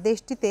ছাড়িয়েছে।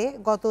 দেশটিতে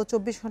গত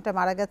 24 ঘন্টায়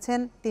মারা গেছেন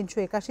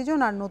 381 জন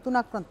আর নতুন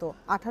আক্রান্ত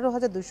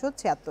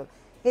 18,276।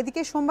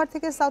 এদিকে সোমবার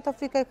থেকে সাউথ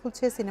আফ্রিকায়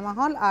খুলছে সিনেমা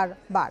হল আর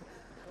বার।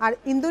 আর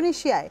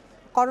ইন্দোনেশিয়ায়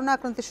করোনা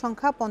আক্রান্তের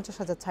সংখ্যা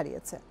 50,000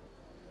 ছাড়িয়েছে।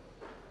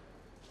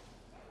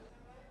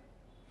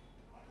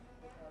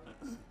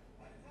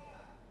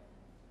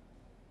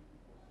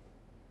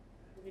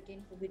 বুলেটিন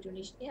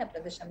কোভিড-19 নিয়ে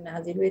আপনাদের সামনে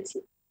হাজির হয়েছি।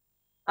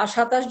 আর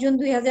 27 জুন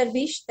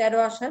 2020, 13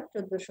 আষাঢ়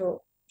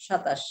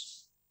 1427।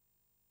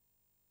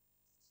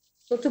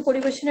 তথ্য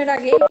পরিবেশনের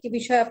আগে একটি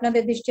বিষয়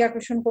আপনাদের দৃষ্টি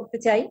আকর্ষণ করতে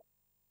চাই।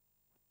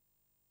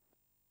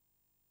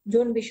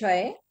 জোন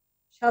বিষয়ে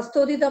স্বাস্থ্য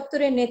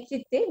অধিদপ্তরের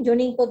নেতৃত্বে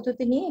জোনিং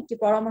পদ্ধতি নিয়ে একটি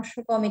পরামর্শ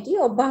কমিটি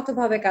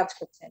অব্যাহতভাবে কাজ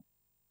করছেন।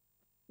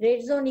 রেড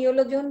জোন,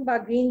 ইয়েলো জোন বা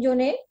গ্রিন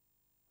জোনের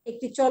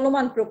একটি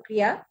চলমান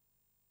প্রক্রিয়া,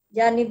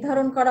 যা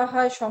নির্ধারণ করা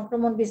হয়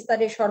সংক্রমণ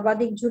বিস্তারের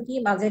সর্বাধিক ঝুঁকি,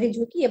 মাঝারি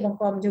ঝুঁকি এবং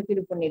কম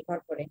ঝুঁকির উপর নির্ভর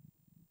করে।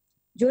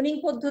 জোনিং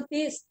পদ্ধতি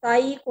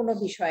স্থায়ী কোনো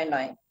বিষয়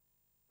নয়,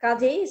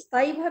 কাজেই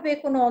স্থায়ীভাবে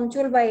কোনো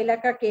অঞ্চল বা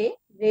এলাকাকে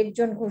রেড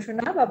জোন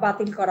ঘোষণা বা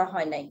বাতিল করা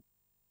হয় নাই।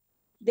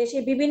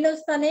 দেশের বিভিন্ন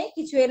স্থানে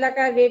কিছু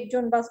এলাকায় রেড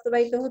জোন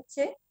বাস্তবায়িত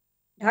হচ্ছে।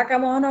 ঢাকা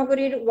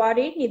মহানগরীর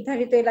ওয়ারির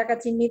নির্ধারিত এলাকা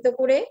চিহ্নিত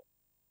করে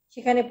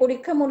সেখানে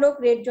পরীক্ষামূলক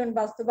রেড জোন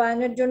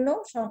বাস্তবায়নের জন্য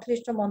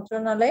সংশ্লিষ্ট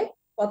মন্ত্রণালয়ে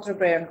পত্র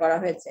প্রেরণ করা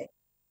হয়েছে।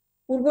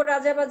 পূর্ব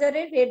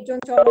রাজাবাজারে রেড জোন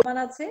চলমান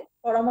আছে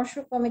পরামর্শ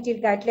কমিটির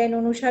গাইডলাইন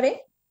অনুসারে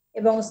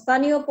এবং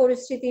স্থানীয়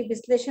পরিস্থিতি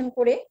বিশ্লেষণ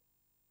করে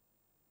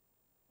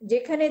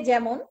যেখানে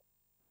যেমন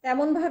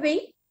তেমন ভাবেই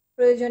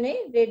প্রয়োজনে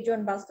রেড জোন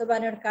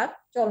বাস্তবায়নের কাজ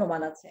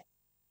চলমান আছে।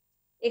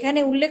 এখানে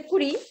উল্লেখ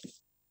করি,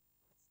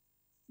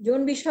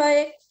 জোন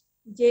বিষয়ে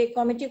যে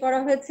কমিটি করা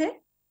হয়েছে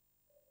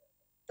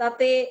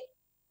তাতে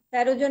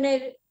 13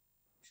 জনের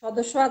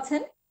সদস্য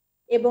আছেন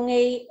এবং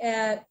এই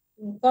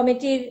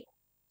কমিটির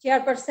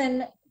চেয়ারপারসন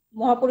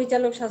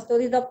মহাপরিচালক স্বাস্থ্য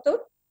অধিদপ্তর,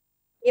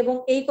 এবং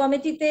এই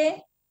কমিটিতে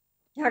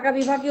ঢাকা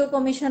বিভাগীয়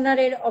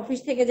কমিশনারের অফিস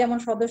থেকে যেমন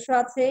সদস্য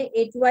আছে,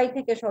 A2I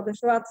থেকে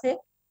সদস্য আছে,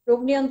 রোগ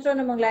নিয়ন্ত্রণ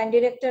এবং লাইন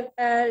ডিরেক্টর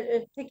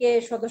থেকে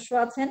সদস্য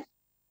আছেন,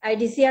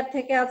 IDCR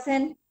থেকে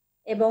আছেন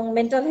এবং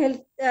মেন্টাল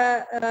হেলথ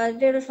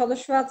এরও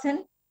সদস্য আছেন,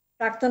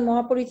 প্রাক্তন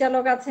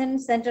মহাপরিচালক আছেন,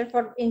 সেন্টার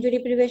ফর ইনজুরি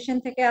প্রিভেনশন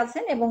থেকে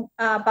আছেন এবং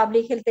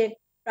পাবলিক হেলথের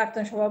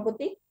প্রাক্তন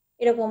সভাপতি।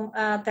 এরকম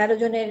 13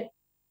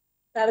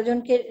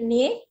 জনকে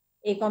নিয়ে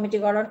এই কমিটি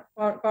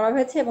করা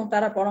হয়েছে এবং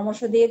তারা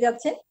পরামর্শ দিয়ে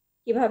যাচ্ছেন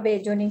কিভাবে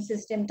জোনিং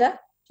সিস্টেমটা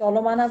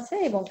চলমান আছে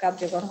এবং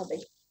কার্যকর হবে।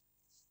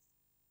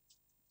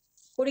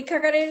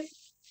 পরীক্ষাগারের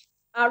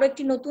আরো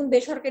একটি নতুন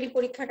বেসরকারি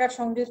পরীক্ষাগার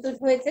সংযুক্ত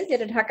হয়েছে,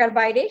 যেটা ঢাকার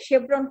বাইরে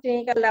Chevron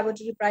clinical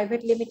laboratory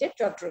private limited,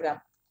 Chittagong.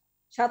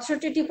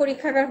 67টি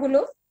পরীক্ষাগার হলো,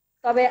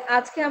 তবে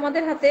আজকে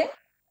আমাদের হাতে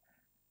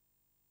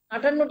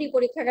 58টি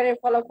পরীক্ষাগারের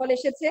ফলাফল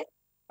এসেছে।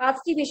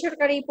 5টি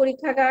বেসরকারি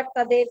পরীক্ষাগার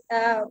তাদের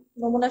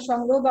নমুনা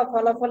সংগ্রহ বা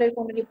ফলাফলের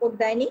কোনো রিপোর্ট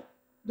দেয়নি।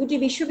 2টি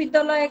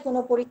বিশ্ববিদ্যালয়ে কোনো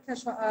পরীক্ষা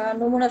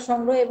নমুনা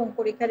সংগ্রহ এবং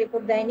পরীক্ষা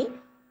রিপোর্ট দেয়নি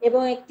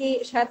এবং একটি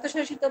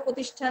স্বায়ত্তশাসিত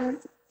প্রতিষ্ঠান,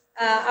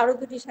 আরো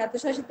 2টি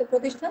স্বায়ত্তশাসিত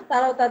প্রতিষ্ঠান,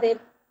 তারাও তাদের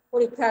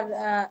পরীক্ষার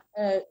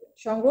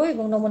সংগ্রহ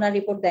এবং নমুনা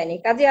রিপোর্ট দেয়নি।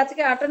 কাজে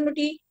আজকে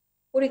 58টি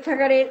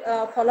পরীক্ষাগারের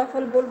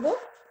ফলাফল বলবো।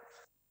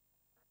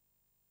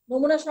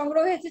 নমুনা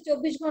সংগ্রহ হয়েছে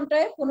 24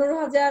 ঘন্টায়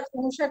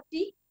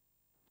 15,059টি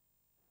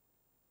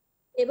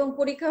এবং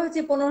পরীক্ষা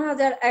হয়েছে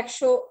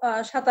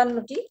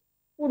 15,157টি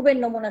পূর্বের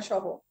নমুনা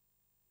সহ।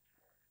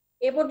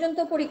 এ পর্যন্ত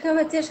পরীক্ষা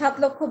হয়েছে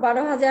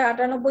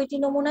 7,12,098টি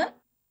নমুনা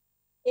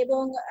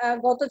এবং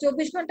গত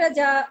 24 ঘন্টায়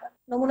যা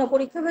নমুনা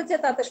পরীক্ষা হয়েছে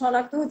তাতে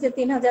শনাক্ত হয়েছে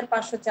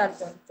 3,504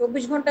 জন।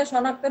 24 ঘন্টায়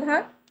শনাক্তের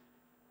হার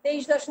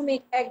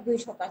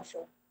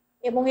 23.12%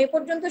 এবং এ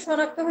পর্যন্ত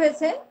শনাক্ত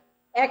হয়েছে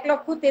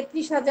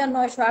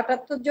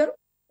 1,33,978 জন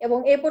এবং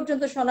এ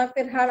পর্যন্ত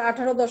শনাক্তের হার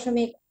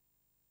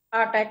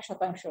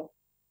 18.81%।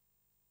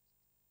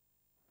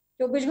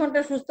 24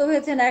 ঘন্টা সুস্থ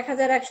হয়েছেন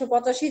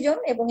 1,185 জন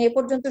এবং এ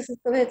পর্যন্ত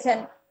সুস্থ হয়েছেন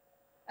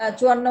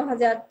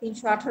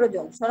 54,318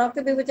 জন। শনাক্ত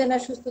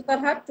বিবেচনায় সুস্থতার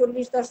হার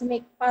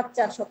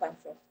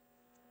 40.54%।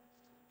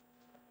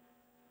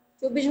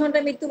 24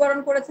 ঘন্টায় মৃত্যুবরণ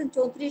করেছেন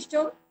 34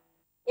 জন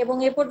এবং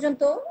এ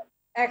পর্যন্ত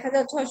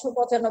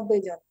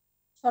 1,695 জন।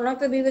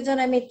 শনাক্ত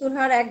বিবেচনায় মৃত্যুর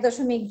হার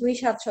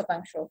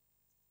 1.27%।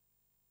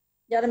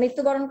 যারা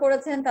মৃত্যুবরণ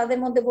করেছেন তাদের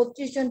মধ্যে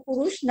 32 জন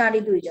পুরুষ,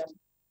 নারী 2 জন।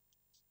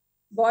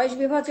 বয়স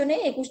বিভাজনে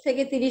 21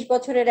 থেকে 30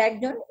 বছরের 1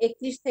 জন,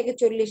 31 থেকে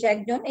 40 1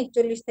 জন,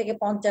 41 থেকে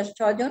 50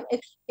 6 জন,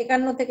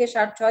 51 থেকে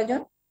 60 6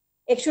 জন,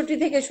 61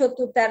 থেকে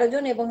 70 13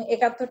 জন এবং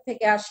 71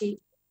 থেকে 80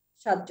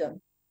 7 জন।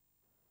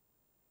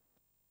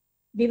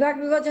 বিভাগ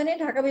বিভাজনে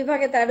ঢাকা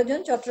বিভাগে 13 জন,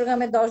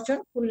 চট্টগ্রামে 10 জন,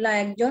 খুলনা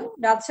 1 জন,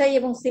 রাজশাহী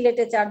এবং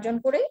সিলেটে 4 জন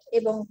করে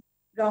এবং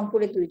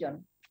রংপুরে 2 জন।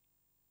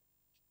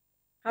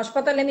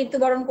 হাসপাতালে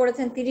মৃত্যুবরণ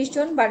করেছেন 30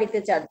 জন, বাড়িতে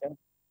 4 জন।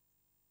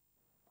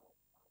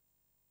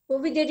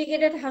 কোভিড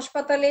ডেডিকেটেড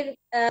হাসপাতালের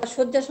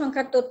শয্যা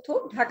সংখ্যার তথ্য: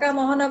 ঢাকা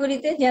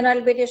মহানগরীতে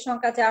জেনারেল বেডের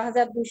সংখ্যা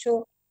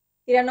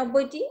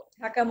 4,293টি,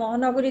 ঢাকা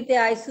মহানগরীতে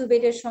আইসিইউ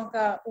বেডের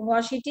সংখ্যা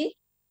 79টি,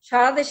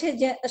 সারা দেশে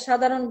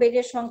সাধারণ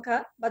বেডের সংখ্যা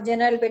বা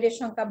জেনারেল বেডের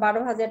সংখ্যা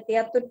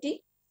 12,073টি,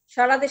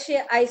 সারা দেশে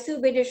আইসিইউ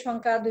বেডের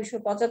সংখ্যা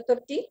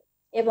 275টি,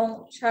 এবং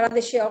সারা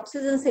দেশে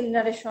অক্সিজেন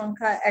সিলিন্ডারের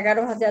সংখ্যা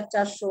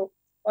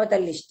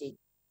 11,445টি।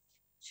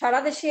 সারা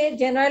দেশে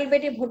জেনারেল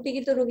বেডে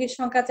ভর্তিকৃত রোগীর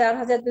সংখ্যা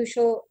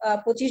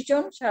 4,225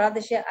 জন, সারা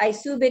দেশে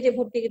আইসিইউ বেডে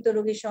ভর্তিকৃত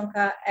রোগীর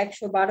সংখ্যা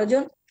 112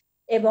 জন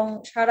এবং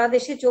সারা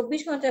দেশে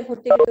 24 ঘন্টায়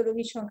ভর্তিকৃত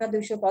রোগীর সংখ্যা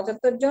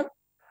 275 জন,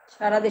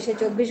 সারা দেশে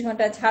 24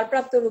 ঘন্টায়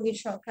ছাড়প্রাপ্ত রোগীর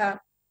সংখ্যা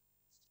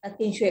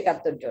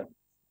 371 জন।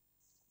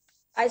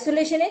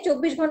 আইসোলেশনে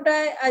 24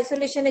 ঘন্টায়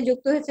আইসোলেশনে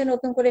যুক্ত হয়েছে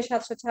নতুন করে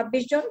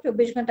 726 জন,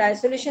 24 ঘন্টা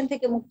আইসোলেশন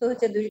থেকে মুক্ত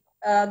হয়েছে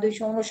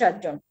 259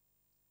 জন।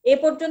 এ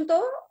পর্যন্ত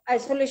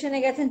আইসোলেশনে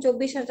গেছেন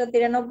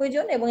 24,093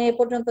 জন এবং এ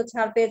পর্যন্ত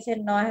ছাড় পেয়েছেন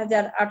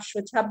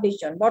 9,826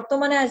 জন।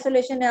 বর্তমানে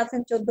আইসোলেশনে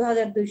আছেন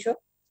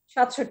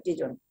 14,267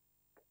 জন।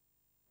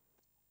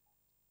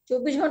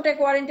 24 ঘন্টায়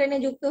কোয়ারেন্টাইনে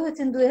যুক্ত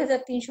হয়েছেন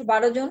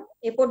 2,312 জন।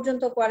 এ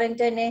পর্যন্ত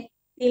কোয়ারেন্টাইনে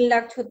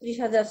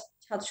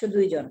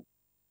 3,36,702 জন।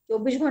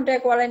 24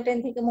 ঘন্টায় কোয়ারেন্টাইন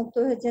থেকে মুক্ত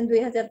হয়েছেন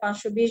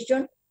 2,520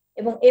 জন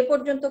এবং এ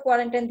পর্যন্ত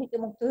কোয়ারেন্টাইন থেকে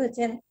মুক্ত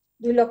হয়েছেন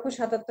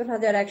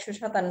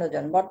 2,77,157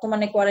 জন।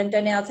 বর্তমানে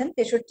কোয়ারেন্টাইনে আছেন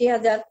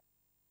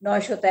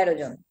 63,913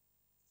 জন।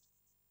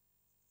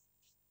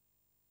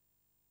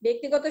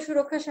 ব্যক্তিগত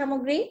সুরক্ষা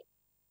সামগ্রী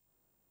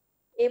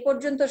এ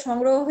পর্যন্ত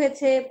সংগ্রহ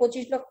হয়েছে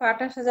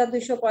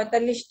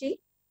 25,28,245টি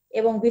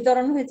এবং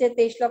বিতরণ হয়েছে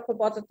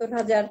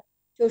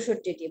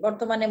 23,75,064টি।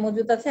 বর্তমানে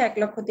মজুত আছে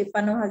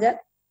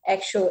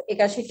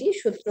 1,53,181টি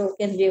সূত্র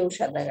কেন্দ্রীয়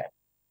উষাধাগার।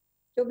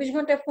 24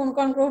 ঘন্টায় ফোন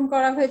কল গ্রহণ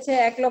করা হয়েছে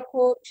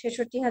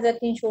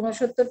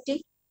 1,66,369টি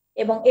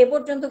এবং এ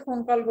পর্যন্ত ফোন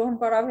কল গ্রহণ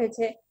করা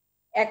হয়েছে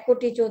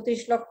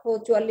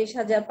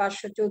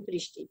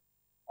 1,34,44,534টি।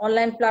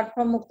 অনলাইন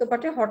প্ল্যাটফর্ম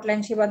মুক্তপাঠে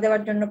হটলাইন সেবা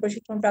দেওয়ার জন্য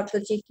প্রশিক্ষণপ্রাপ্ত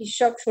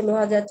চিকিৎসক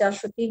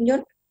 16,403 জন।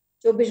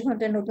 24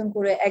 ঘন্টায় নতুন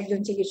করে একজন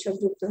চিকিৎসক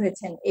যুক্ত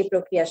হয়েছেন এই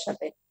প্রক্রিয়ার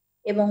সাথে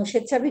এবং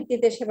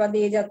স্বেচ্ছাভিত্তিতে সেবা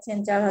দিয়ে যাচ্ছেন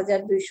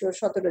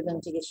 4,217 জন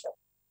চিকিৎসক।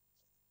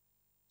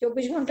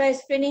 24 ঘন্টায়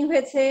স্ক্রিনিং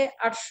হয়েছে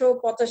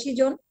 885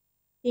 জন,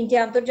 3টি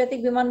আন্তর্জাতিক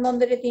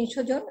বিমানবন্দরে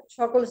 300 জন,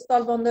 সকল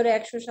স্থল বন্দরে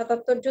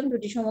 177 জন,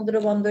 2টি সমুদ্র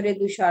বন্দরে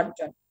 208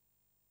 জন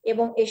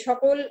এবং এই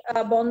সকল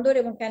বন্দর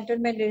এবং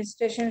ক্যান্টনমেন্ট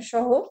রেজিস্ট্রেশন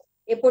সহ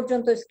এ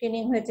পর্যন্ত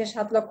স্ক্রিনিং হয়েছে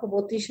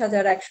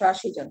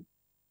 7,32,180 জন।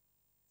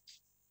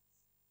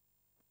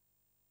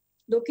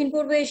 দক্ষিণ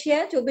পূর্ব এশিয়া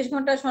 24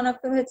 ঘন্টা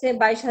শনাক্ত হয়েছে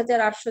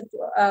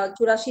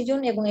 22,884 জন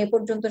এবং এ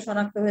পর্যন্ত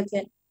শনাক্ত হয়েছে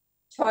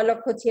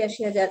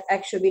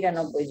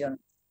 6,86,192 জন।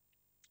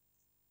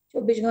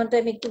 24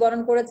 ঘন্টায়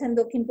মৃত্যুবরণ করেছেন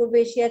দক্ষিণ পূর্ব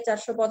এশিয়ায়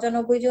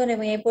 495 জন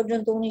এবং এ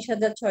পর্যন্ত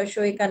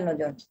 19,651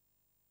 জন।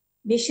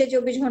 বিশ্বে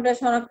 24 ঘন্টায়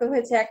শনাক্ত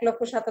হয়েছে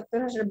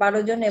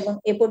 1,77,012 জন এবং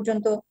এ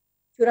পর্যন্ত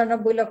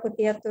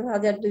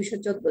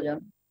 94,73,214 জন।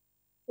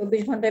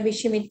 24 ঘন্টায়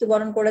বিশ্বে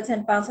মৃত্যুবরণ করেছেন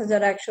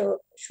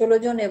 5,116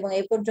 জন এবং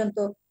এ পর্যন্ত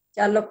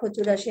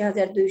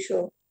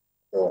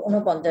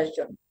 4,84,249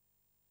 জন।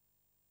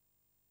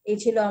 এই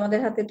ছিল আমাদের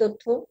হাতে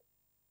তথ্য।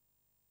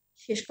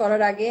 শেষ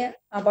করার আগে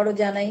আবারও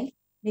জানাই,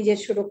 নিজের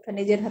সুরক্ষা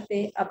নিজের হাতে,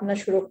 আপনার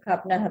সুরক্ষা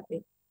আপনার হাতে।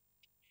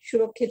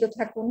 সুরক্ষিত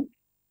থাকুন,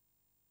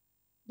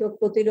 রোগ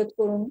প্রতিরোধ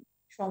করুন,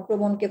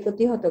 সংক্রমণকে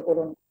প্রতিহত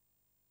করুন।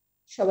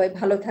 সবাই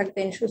ভালো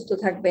থাকবেন, সুস্থ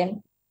থাকবেন।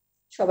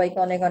 সবাইকে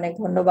অনেক অনেক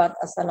ধন্যবাদ।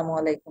 আসসালামু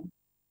আলাইকুম।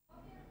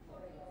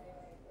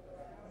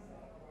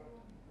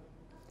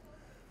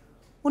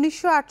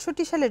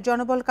 1968 সালের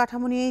জনবল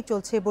কাঠামো নিয়েই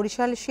চলছে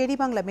বরিশাল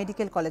শের-ই-বাংলা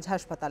মেডিকেল কলেজ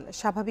হাসপাতাল।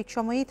 স্বাভাবিক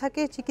সময়েই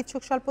থাকে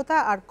চিকিৎসক স্বল্পতা,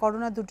 আর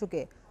করোনা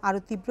দুর্যোগে আরও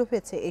তীব্র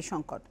হয়েছে এই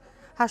সংকট।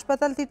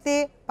 হাসপাতালটিতে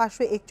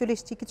 541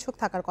 চিকিৎসক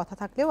থাকার কথা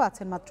থাকলেও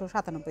আছেন মাত্র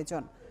 97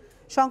 জন।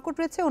 সংকট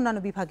রয়েছে অন্যান্য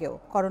বিভাগেও।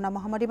 করোনা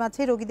মহামারী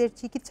মাঝে রোগীদের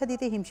চিকিৎসা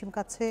দিতে হিমশিম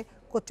খাচ্ছে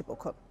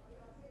কর্তৃপক্ষ।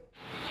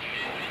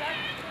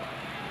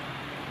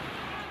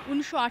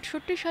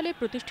 1968 সালে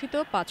প্রতিষ্ঠিত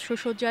 500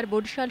 শয্যার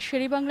বরিশাল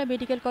শের-ই-বাংলা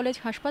মেডিকেল কলেজ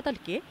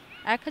হাসপাতালকে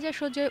 1000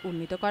 শয্যায়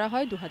উন্নীত করা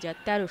হয়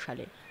 2013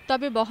 সালে।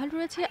 তবে বহাল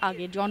রয়েছে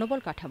আগের জনবল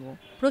কাঠামো।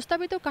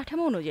 প্রস্তাবিত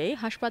কাঠামো অনুযায়ী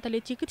হাসপাতালে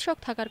চিকিৎসক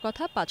থাকার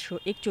কথা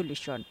 541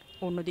 জন।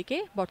 অন্যদিকে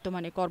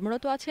বর্তমানে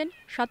কর্মরত আছেন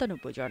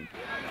 97 জন।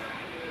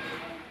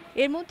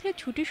 এর মধ্যে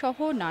ছুটিসহ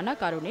নানা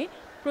কারণে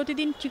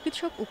প্রতিদিন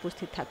চিকিৎসক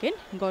উপস্থিত থাকেন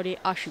গড়ে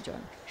 80 জন।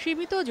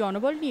 সীমিত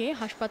জনবল নিয়ে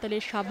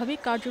হাসপাতালের স্বাভাবিক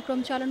কার্যক্রম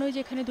চালানোই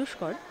যেখানে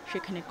দুষ্কর,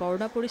 সেখানে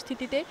করোনা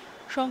পরিস্থিতিতে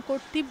সংকট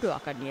তীব্র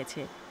আকার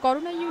নিয়েছে।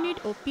 করোনা ইউনিট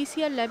ও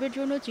পিসিআর ল্যাবের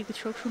জন্য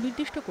চিকিৎসক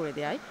সুনির্দিষ্ট করে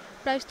দেওয়ায়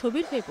প্রায়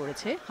স্থবির হয়ে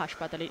পড়েছে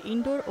হাসপাতালের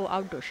ইনডোর ও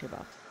আউটডোর সেবা।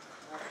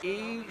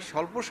 এই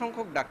স্বল্প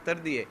সংখ্যক ডাক্তার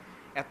দিয়ে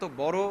এত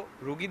বড়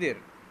রোগীদের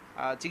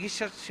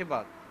চিকিৎসা সেবা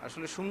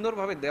আসলে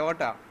সুন্দরভাবে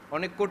দেওয়াটা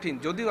অনেক কঠিন,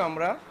 যদিও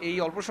আমরা এই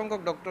অল্প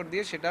সংখ্যক ডক্টর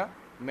দিয়ে সেটা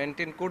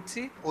মেনটেন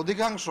করছি।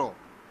 অধিকাংশ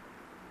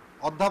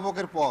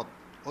অধ্যাপকের পদ,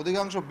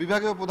 অধিকাংশ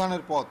বিভাগীয়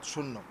প্রধানের পদ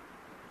শূন্য।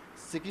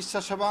 চিকিৎসা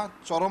সেবা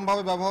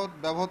চরমভাবে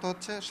ব্যাহত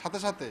হচ্ছে। সাথে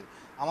সাথে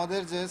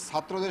আমাদের যে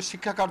ছাত্রদের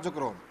শিক্ষা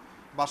কার্যক্রম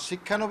বা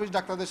শিক্ষানবিশ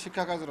ডাক্তারদের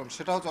শিক্ষা কার্যক্রম,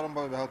 সেটাও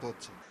চরমভাবে ব্যাহত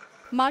হচ্ছে।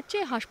 মার্চে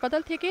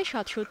হাসপাতাল থেকে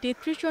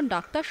 733 জন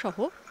ডাক্তার সহ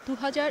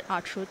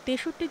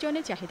 2863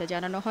 জনের চাহিদা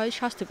জানানো হয়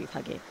স্বাস্থ্য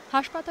বিভাগে।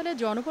 হাসপাতালে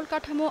জনবল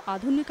কাঠামো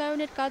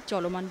আধুনিকায়নের কাজ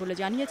চলমান বলে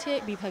জানিয়েছে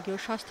বিভাগীয়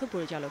স্বাস্থ্য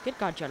পরিচালকের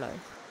কার্যালয়।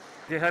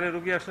 যে হারে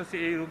রোগী আসছে,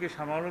 এই রোগী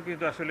সামান্য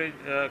কিন্তু আসলে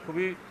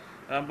খুবই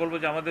বলবো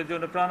যে আমাদের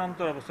জন্য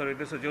প্রাণান্তর অবস্থা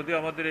রয়েছে। যদিও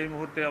আমাদের এই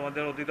মুহূর্তে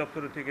আমাদের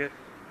অধিদপ্তর থেকে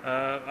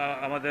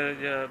আমাদের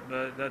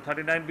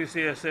 39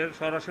 BCS এর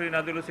সরাসরি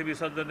না দিলেও সিভিল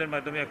সার্জনদের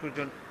মাধ্যমে 21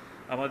 জন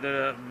আমাদের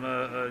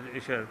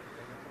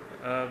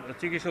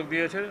চিকিৎসক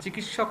দিয়েছে।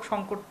 চিকিৎসক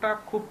সংকটটা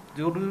খুব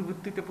জরুরি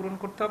ভিত্তিতে পূরণ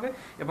করতে হবে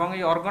এবং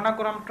এই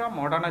অর্গানোগ্রামটা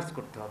মডার্নাইজ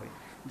করতে হবে,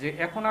 যে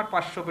এখন আর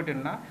 500 বেডের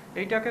না,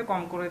 এইটাকে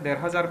কম করে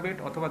 1500 বেড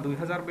অথবা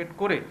 2000 বেড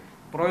করে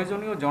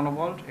প্রয়োজনীয়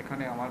জনবল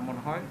এখানে আমার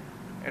মনে হয়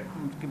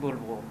কি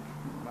বলবো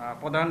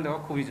প্রদান দেওয়া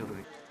খুবই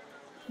জরুরি।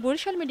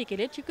 বরিশাল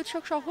মেডিকেলে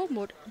চিকিৎসক সহ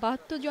মোট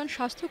 72 জন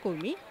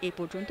স্বাস্থ্যকর্মী এই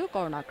পর্যন্ত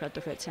করোনা আক্রান্ত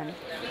হয়েছেন।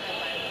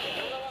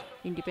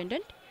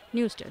 Independent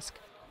news desk.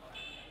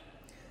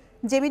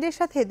 জেমিডের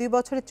সাথে 2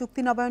 বছরের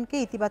চুক্তি নবায়নকে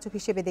ইতিবাচক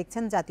হিসেবে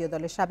দেখছেন জাতীয়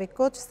দলের সাবেক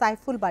কোচ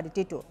সাইফুল বারী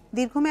টিটু।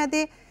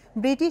 দীর্ঘমেয়াদে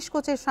ব্রিটিশ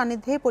কোচের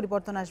সান্নিধ্যে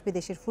পরিবর্তন আসবে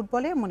দেশের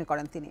ফুটবলে মনে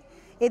করেন তিনি।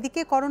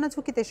 এদিকে করোনা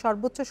ঝুঁকিতে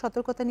সর্বোচ্চ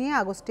সতর্কতা নিয়ে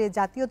আগস্টে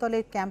জাতীয়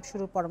দলের ক্যাম্প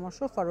শুরুর পরামর্শ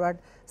ফরওয়ার্ড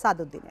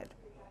সাদউদ্দিনের।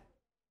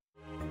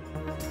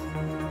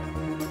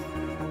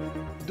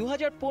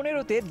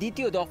 2015-তে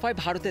দ্বিতীয় দফায়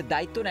ভারতের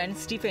দায়িত্ব নেন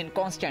স্টিফেন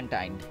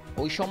কনস্ট্যান্টাইন।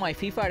 ওই সময়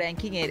ফিফা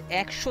র্যাঙ্কিংয়ের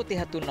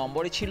 173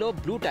 নম্বরে ছিল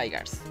ব্লু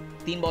টাইগার্স।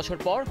 3 বছর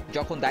পর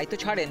যখন দায়িত্ব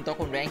ছাড়েন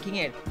তখন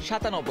র্যাঙ্কিংয়ের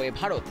 97-এ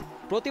ভারত।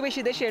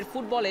 প্রতিবেশী দেশের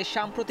ফুটবলের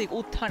সাম্প্রতিক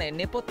উত্থানের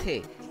নেপথ্যে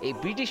এই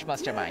ব্রিটিশ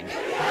মাস্টারমাইন্ড।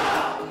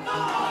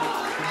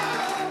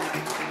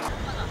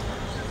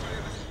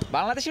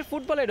 বাংলাদেশের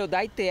ফুটবলেরও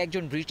দায়িত্বে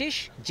একজন ব্রিটিশ,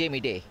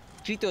 জেমিডে।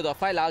 তৃতীয়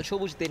দফায় লাল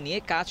সবুজদের নিয়ে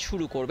কাজ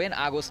শুরু করবেন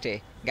আগস্টে।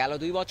 গেল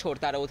 2 বছর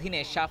তার অধীনে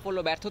সাফল্য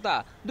ব্যর্থতা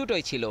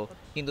দুটোই ছিল,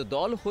 কিন্তু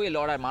দল হয়ে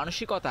লড়ার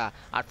মানসিকতা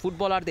আর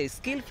ফুটবলারদের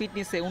স্কিল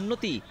ফিটনেসে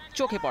উন্নতি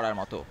চোখে পড়ার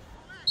মতো।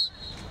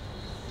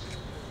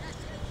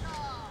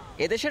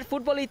 এদেশের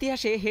ফুটবল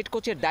ইতিহাসে হেড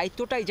কোচের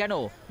দায়িত্বটাই যেন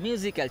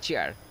মিউজিক্যাল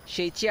চেয়ার।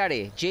 সেই চেয়ারে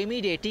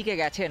জেমিডে টিকে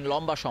গেছেন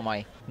লম্বা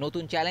সময়।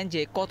 নতুন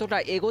চ্যালেঞ্জে কতটা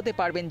এগোতে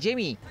পারবেন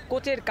জেমি,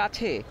 কোচের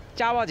কাছে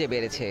চাওয়া যে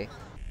বেড়েছে।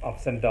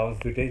 আপস অ্যান্ড ডাউনস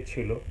দুটোই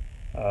ছিল।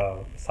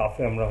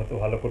 সাফে আমরা হয়তো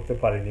ভালো করতে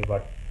পারিনি,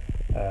 বাট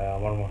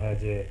আমার মনে হয়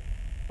যে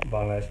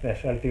বাংলাদেশ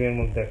ন্যাশনাল টিমের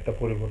মধ্যে একটা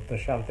পরিবর্তন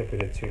সে আনতে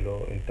পেরেছিল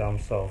in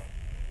terms of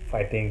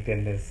fighting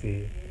tendency,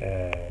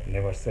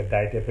 never say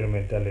die টাইপের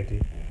মেন্টালিটি।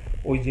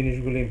 ওই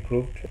জিনিসগুলো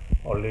ইমপ্রুভড।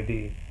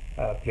 অলরেডি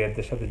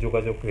প্লেয়ারদের সাথে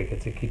যোগাযোগ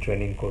রেখেছে কি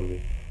ট্রেনিং করবে।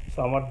 সো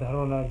আমার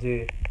ধারণা যে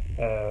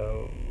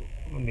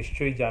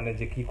নিশ্চয়ই জানে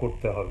যে কি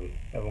করতে হবে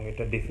এবং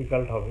এটা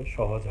ডিফিকাল্ট হবে,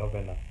 সহজ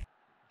হবে না।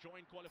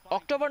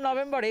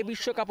 অক্টোবর-নভেম্বরে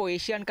বিশ্বকাপ ও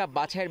এশিয়ান কাপ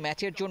বাছাইয়ের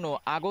ম্যাচের জন্য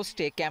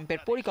আগস্টে ক্যাম্পের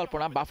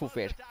পরিকল্পনা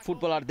বাফুফের।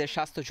 ফুটবলারদের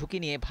স্বাস্থ্য ঝুঁকি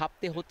নিয়ে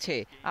ভাবতে হচ্ছে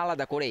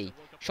আলাদা করেই।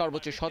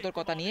 সর্বোচ্চ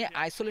সতর্কতা নিয়ে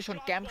আইসোলেশন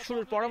ক্যাম্প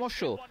শুরুর পরামর্শ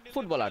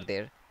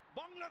ফুটবলারদের।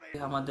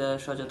 আমাদের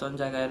সচেতন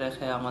জায়গায়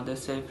রেখে, আমাদের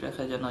সেফ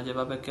রেখে যেন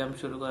যেভাবে ক্যাম্প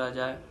শুরু করা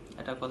যায়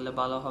এটা করলে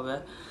ভালো হবে।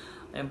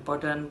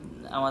 ইম্পর্টেন্ট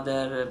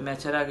আমাদের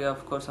ম্যাচের আগে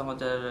অফকোর্স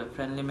আমাদের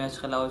ফ্রেন্ডলি ম্যাচ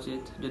খেলা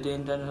উচিত। যদি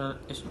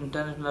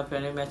ইন্টারন্যাশনাল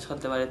ফ্রেন্ডলি ম্যাচ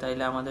খেলতে পারি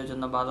তাইলে আমাদের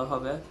জন্য ভালো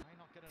হবে।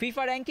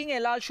 ফিফা র্যাঙ্কিংয়ে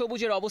লাল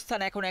সবুজের অবস্থান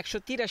এখন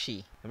 183।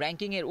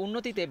 র্যাঙ্কিংয়ের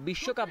উন্নতিতে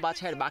বিশ্বকাপ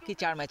বাছাইয়ের বাকি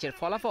 4 ম্যাচের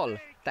ফলাফল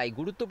তাই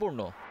গুরুত্বপূর্ণ।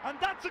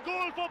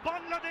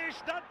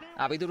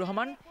 Abidur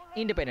Rahman,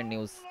 independent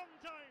news.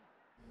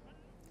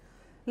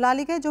 লা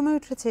লিগায় জমে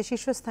উঠেছে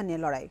শীর্ষস্থান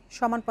নিয়ে লড়াই।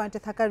 সমান পয়েন্টে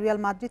থাকা রিয়াল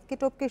মাদ্রিদকে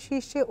টপকে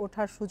শীর্ষে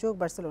ওঠার সুযোগ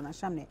বার্সেলোনার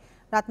সামনে।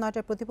 রাত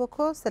 9টায় প্রতিপক্ষ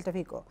সেল্টা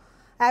ভিগো।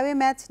 অ্যাওয়ে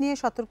ম্যাচ নিয়ে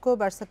সতর্ক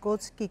বার্সা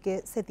কোচ কিকে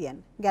সেতিয়ান।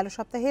 গেল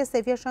সপ্তাহে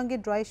সেভিয়ার সঙ্গে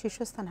ড্রয়ে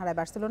শীর্ষস্থান হারায়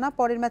বার্সেলোনা।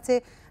 পরের ম্যাচে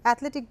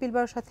অ্যাথলেটিক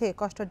বিলবাওর সাথে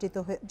কষ্টার্জিত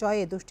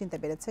জয়ে দুশ্চিন্তা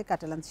বেড়েছে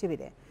কাটালান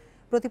শিবিরে।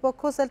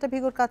 প্রতিপক্ষ সেল্টা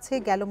ভিগোর কাছে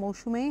গেল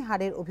মৌসুমেই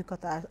হারের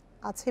অভিজ্ঞতা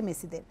আছে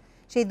মেসিদের।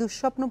 সেই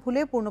দুঃস্বপ্ন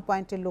ভুলে পূর্ণ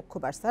পয়েন্টের লক্ষ্য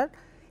বার্সার।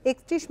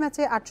 31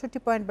 ম্যাচে 68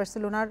 পয়েন্ট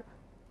বার্সেলোনার।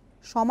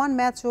 সমান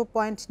ম্যাচ ও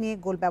পয়েন্ট নিয়ে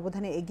গোল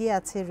ব্যবধানে এগিয়ে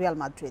আছে রিয়াল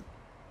মাদ্রিদ।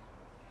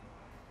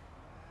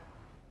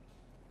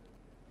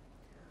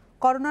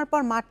 করোনার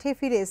পর মাঠে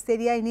ফিরে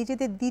সেরিয়ায়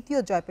নিজেদের দ্বিতীয়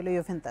জয় পেল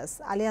ইউভেন্টাস।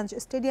 আলিয়াঞ্জ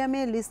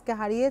স্টেডিয়ামে লিসকে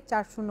হারিয়ে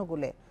 4-0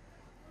 গোলে।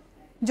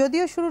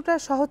 যদিও শুরুটা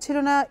সহজ ছিল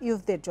না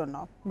ইউভদের জন্য।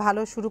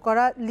 ভালো শুরু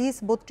করা লিস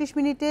 32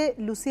 মিনিটে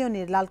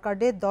লুসিওনির লাল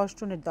কার্ডে 10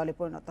 জনের দলে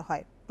পরিণত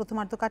হয়।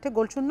 প্রথমার্ধ কাটে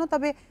গোলশূন্য,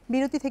 তবে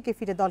বিরতি থেকে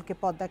ফিরে দলকে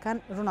পথ দেখান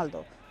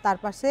রোনালদো। তার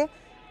পাশে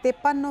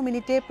 53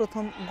 মিনিটে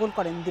প্রথম গোল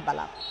করেন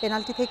দিবালা।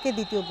 পেনাল্টি থেকে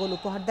দ্বিতীয় গোল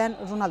উপহার দেন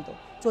রোনালদো।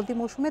 চলতি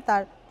মৌসুমে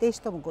তার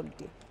 23তম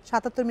গোলটি।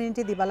 77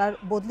 মিনিটে দিবালার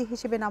বদলি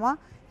হিসেবে নামা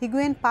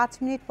হিগুয়েন 5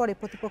 মিনিট পরে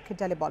প্রতিপক্ষের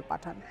জালে বল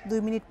পাঠান। 2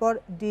 মিনিট পর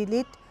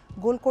ডিলিট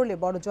গোল করলে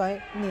বড় জয়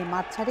নিয়ে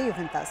মাঠ ছাড়ে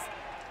ইউভেন্টাস।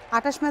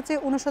 28 ম্যাচে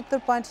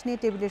 69 পয়েন্ট নিয়ে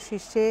টেবিলের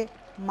শীর্ষে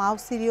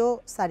মাউসিরিও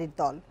সারির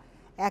দল।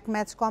 এক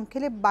ম্যাচ কম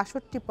খেলে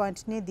 62 পয়েন্ট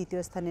নিয়ে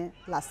দ্বিতীয় স্থানে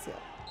লাসিও।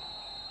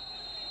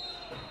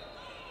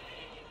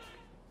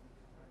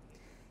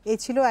 এই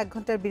ছিল 1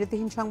 ঘন্টার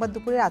বিরতিহীন সংবাদ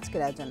দুপুরের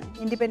আজকের আয়োজনে।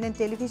 ইন্ডিপেন্ডেন্ট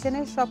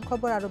টেলিভিশনের সব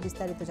খবর আরও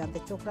বিস্তারিত জানতে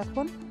চোখ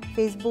রাখুন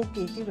ফেসবুক,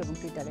 ইউটিউব এবং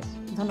টুইটারে।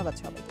 ধন্যবাদ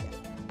সবাইকে।